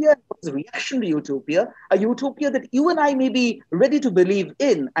utopia and what is reactionary utopia, a utopia that you and I may be ready to believe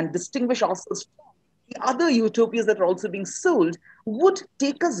in and distinguish ourselves from the other utopias that are also being sold, would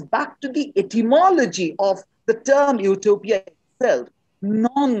take us back to the etymology of the term utopia itself,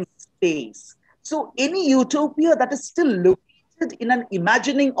 non-space. So any utopia that is still located in an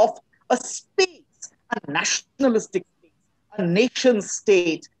imagining of a space, a nationalistic space, a nation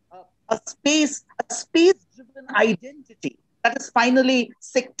state, a space-driven identity that is finally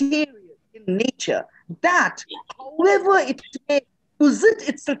sectarian in nature, that, however it may present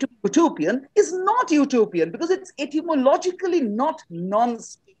itself to be utopian, is not utopian because it's etymologically not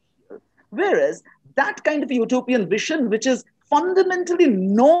non-spatial. Whereas that kind of utopian vision, which is fundamentally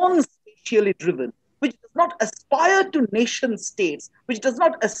non-spatially driven, which does not aspire to nation states, which does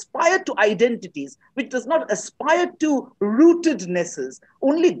not aspire to identities, which does not aspire to rootednesses,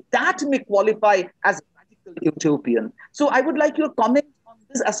 only that may qualify as radical utopian. So I would like your comment on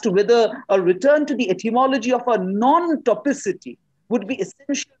this as to whether a return to the etymology of a non-topicity would be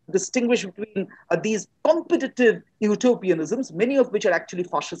essential to distinguish between these competitive utopianisms, many of which are actually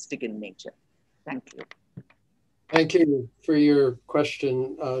fascistic in nature. Thank you. Thank you for your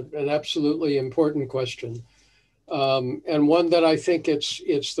question, an absolutely important question, and one that I think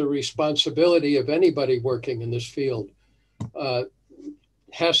it's the responsibility of anybody working in this field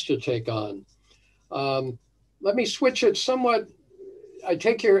has to take on. Let me switch it somewhat I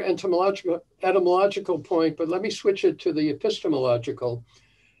take your etymological point, but let me switch it to the epistemological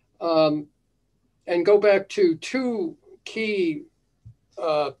and go back to two key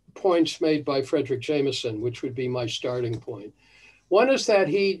points made by Frederick Jameson, which would be my starting point. One is that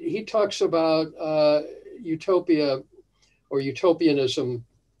he talks about utopia or utopianism.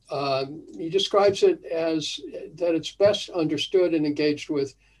 He describes it as that it's best understood and engaged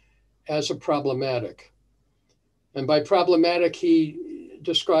with as a problematic. And by problematic, he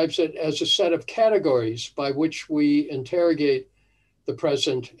describes it as a set of categories by which we interrogate the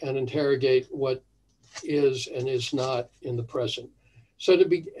present and interrogate what is and is not in the present. So to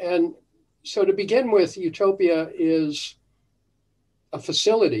begin with, utopia is a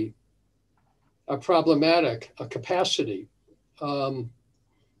facility, a problematic, a capacity. And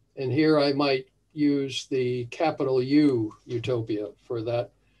here I might use the capital U, utopia, for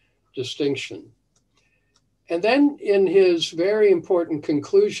that distinction. And then in his very important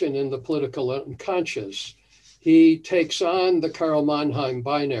conclusion in The Political Unconscious, he takes on the Karl Mannheim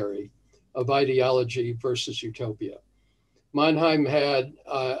binary of ideology versus utopia. Mannheim had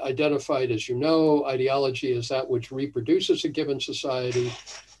identified, as you know, ideology as that which reproduces a given society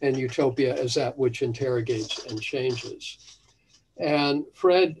and utopia as that which interrogates and changes. And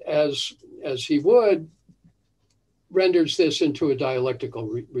Fred, as he would, renders this into a dialectical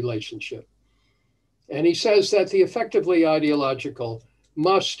relationship. And he says that the effectively ideological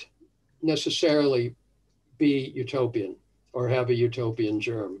must necessarily be utopian or have a utopian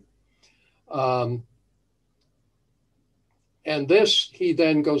germ. And this, he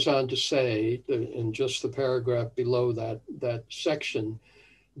then goes on to say, in just the paragraph below that section,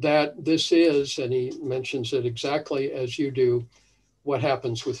 that this is, and he mentions it exactly as you do, what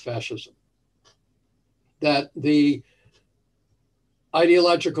happens with fascism. That the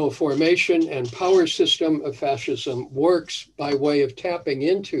ideological formation and power system of fascism works by way of tapping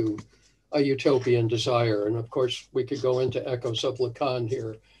into a utopian desire. And of course, we could go into echoes of Lacan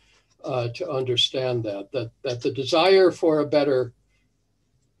here to understand that the desire for a better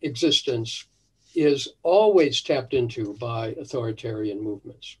existence is always tapped into by authoritarian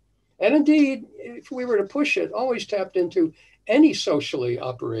movements. And indeed, if we were to push it, always tapped into any socially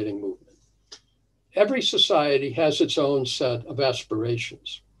operating movement. Every society has its own set of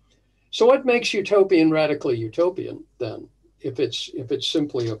aspirations. So what makes utopian radically utopian then, if it's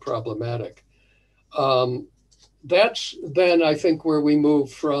simply a problematic? That's then, I think, where we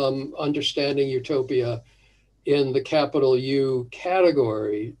move from understanding utopia in the capital U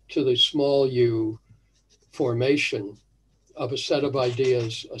category to the small u formation of a set of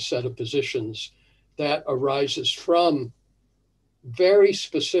ideas, a set of positions that arises from very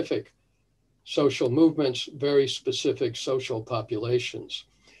specific social movements, very specific social populations.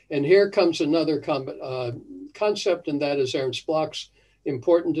 And here comes another concept, and that is Ernst Bloch's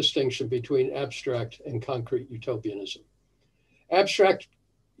important distinction between abstract and concrete utopianism. Abstract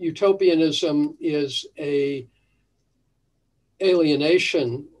utopianism is an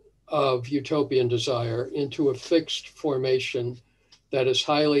alienation of utopian desire into a fixed formation that is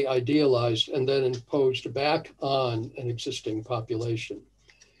highly idealized and then imposed back on an existing population.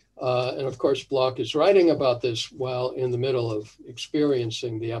 And of course, Bloch is writing about this while in the middle of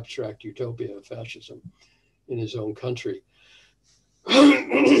experiencing the abstract utopia of fascism in his own country.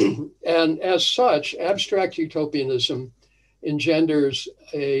 And as such, abstract utopianism engenders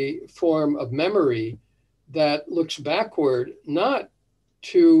a form of memory that looks backward, not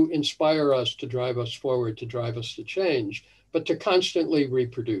to inspire us, to drive us forward, to drive us to change, but to constantly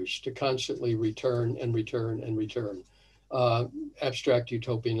reproduce, to constantly return and return and return. Abstract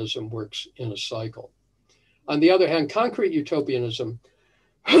utopianism works in a cycle. On the other hand, concrete utopianism,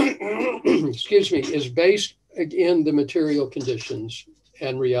 excuse me, is based in the material conditions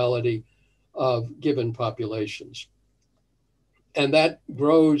and reality of given populations. And that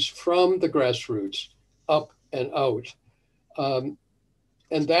grows from the grassroots up and out.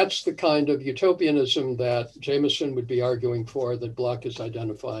 And that's the kind of utopianism that Jameson would be arguing for, that Bloch is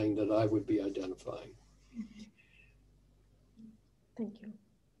identifying, that I would be identifying. Thank you.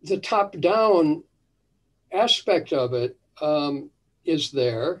 The top-down aspect of it is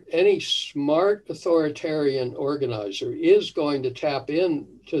there. Any smart authoritarian organizer is going to tap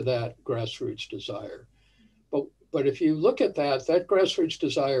into that grassroots desire. But if you look at that grassroots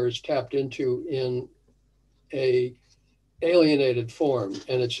desire is tapped into in a alienated form,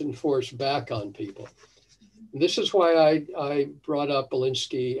 and it's enforced back on people. And this is why I brought up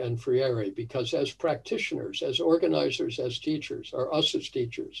Belinsky and Freire, because as practitioners, as organizers, as teachers, or us as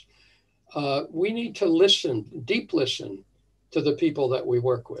teachers, we need to listen, deep listen to the people that we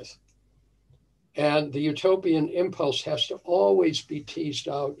work with. And the utopian impulse has to always be teased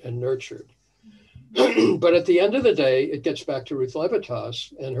out and nurtured. But at the end of the day, it gets back to Ruth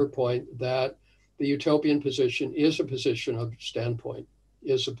Levitas and her point that the utopian position is a position of standpoint,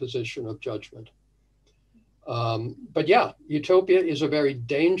 is a position of judgment. But yeah, utopia is a very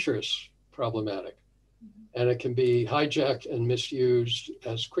dangerous problematic, and it can be hijacked and misused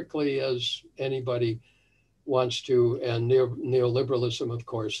as quickly as anybody wants to. And neoliberalism, of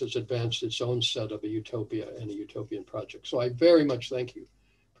course, has advanced its own set of a utopia and a utopian project. So I very much thank you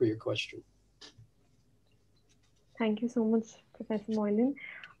for your question. Thank you so much, Professor Moylan.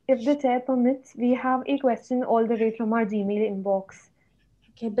 If the chair permits, we have a question all the way from our Gmail inbox.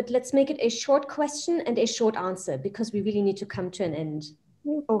 Okay, but let's make it a short question and a short answer because we really need to come to an end.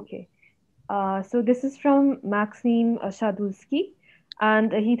 Okay. So this is from Maxim Shadulski,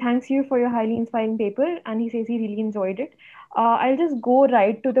 and he thanks you for your highly inspiring paper, and he says he really enjoyed it. I'll just go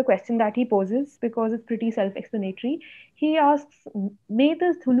right to the question that he poses because it's pretty self-explanatory. He asks, may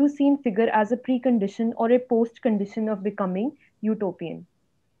the Thulucene figure as a precondition or a post-condition of becoming utopian?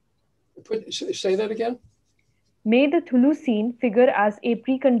 Say that again? May the Thulucene figure as a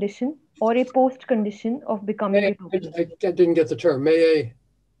precondition or a post-condition of becoming utopian? I didn't get the term. May I?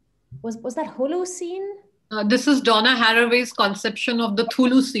 Was that Holocene? This is Donna Haraway's conception of the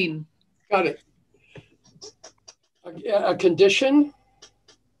Thulucene. Got it. A condition?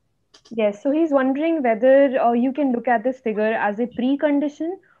 Yes, so he's wondering whether you can look at this figure as a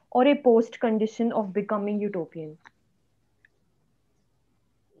precondition or a post-condition of becoming utopian.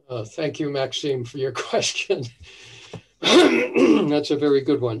 Thank you, Maxime, for your question. That's a very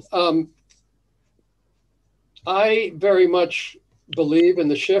good one. I very much believe in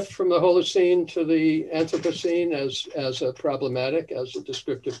the shift from the Holocene to the Anthropocene as a problematic, as a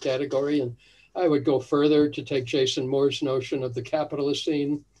descriptive category. And I would go further to take Jason Moore's notion of the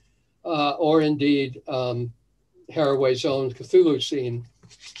Capitalocene, or indeed Haraway's own Cthulhucene.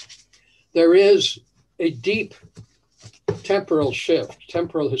 There is a deep temporal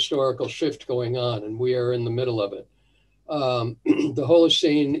historical shift going on, and we are in the middle of it. The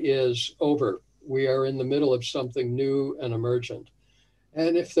Holocene is over. We are in the middle of something new and emergent.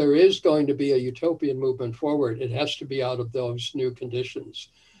 And if there is going to be a utopian movement forward, it has to be out of those new conditions,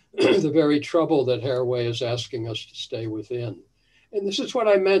 the very trouble that Haraway is asking us to stay within. And this is what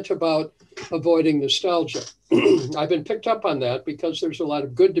I meant about avoiding nostalgia. I've been picked up on that because there's a lot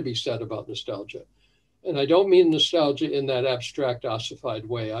of good to be said about nostalgia. And I don't mean nostalgia in that abstract, ossified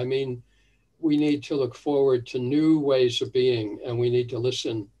way. I mean, we need to look forward to new ways of being, and we need to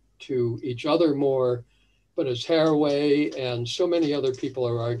listen to each other more. But as Haraway and so many other people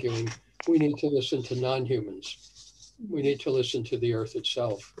are arguing, we need to listen to non-humans. We need to listen to the earth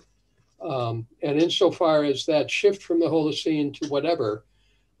itself. And insofar as that shift from the Holocene to whatever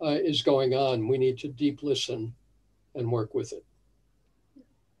is going on, we need to deep listen and work with it.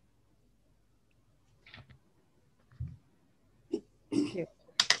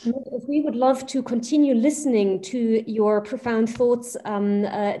 We would love to continue listening to your profound thoughts,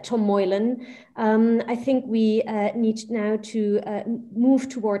 Tom Moylan. I think we need now to move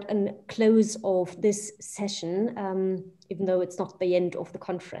toward a close of this session, even though it's not the end of the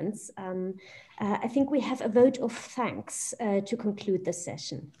conference. I think we have a vote of thanks to conclude this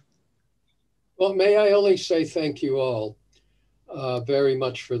session. Well, may I only say thank you all very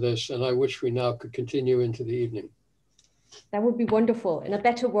much for this, and I wish we now could continue into the evening. That would be wonderful in a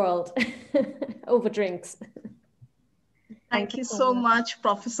better world over drinks. Thank you so much,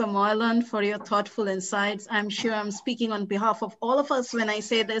 Professor Moylan, for your thoughtful insights. I'm sure I'm speaking on behalf of all of us when I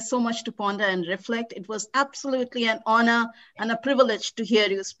say there's so much to ponder and reflect. It was absolutely an honor and a privilege to hear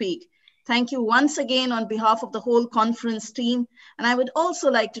you speak. Thank you once again on behalf of the whole conference team. And I would also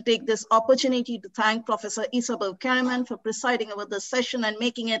like to take this opportunity to thank Professor Isabel Karremann for presiding over this session and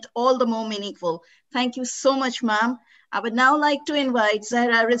making it all the more meaningful. Thank you so much, ma'am. I would now like to invite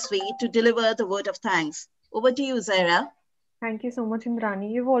Zahra Rizvi to deliver the vote of thanks. Over to you, Zahra. Thank you so much, Indrani.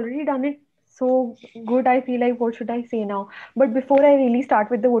 You've already done it so good. I feel like, what should I say now? But before I really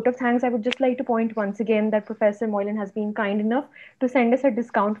start with the vote of thanks, I would just like to point once again that Professor Moylan has been kind enough to send us a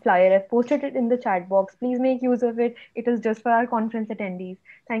discount flyer. I've posted it in the chat box. Please make use of it. It is just for our conference attendees.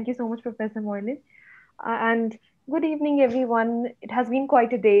 Thank you so much, Professor Moylan. And good evening, everyone. It has been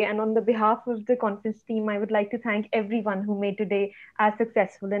quite a day, and on the behalf of the conference team, I would like to thank everyone who made today as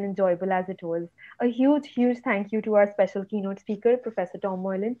successful and enjoyable as it was. A huge, huge thank you to our special keynote speaker, Professor Tom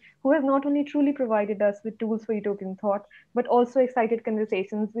Moylan, who has not only truly provided us with tools for utopian thought, but also excited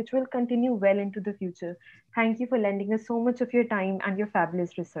conversations which will continue well into the future. Thank you for lending us so much of your time and your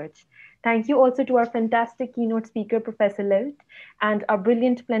fabulous research. Thank you also to our fantastic keynote speaker, Professor Lilt, and our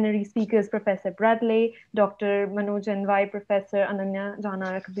brilliant plenary speakers, Professor Bradley, Dr. Manoj Envai, Professor Ananya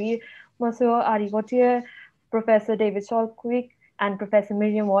Jana Kabir, Monsieur Ari Gautier, Professor David Sholkwick, and Professor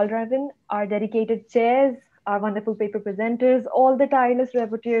Miriam Waldraven, our dedicated chairs, our wonderful paper presenters, all the tireless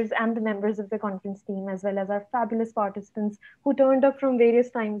rapporteurs, and the members of the conference team, as well as our fabulous participants who turned up from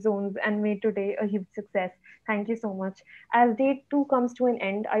various time zones and made today a huge success. Thank you so much. As day 2 comes to an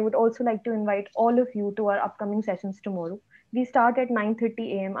end, I would also like to invite all of you to our upcoming sessions tomorrow. We start at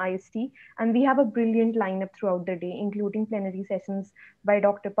 9:30 a.m. IST, and we have a brilliant lineup throughout the day, including plenary sessions by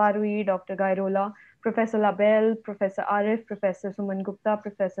Dr. Parui, Dr. Gairola, Professor Labelle, Professor Arif, Professor Suman Gupta,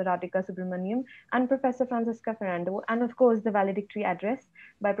 Professor Radhika Subramaniam, and Professor Francisca Fernando, and of course the valedictory address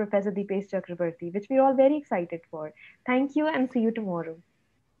by Professor Deepesh Chakrabarti, which we're all very excited for. Thank you and see you tomorrow.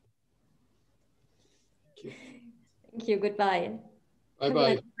 Thank you. Goodbye.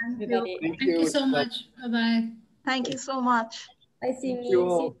 Bye-bye. Thank you so much. Bye-bye. Thank you so much. Bye, see Thank me. you See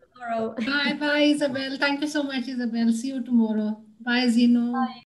all. you tomorrow. Bye, Isabel. Thank you so much, Isabel. See you tomorrow. Bye, Zeno. Bye.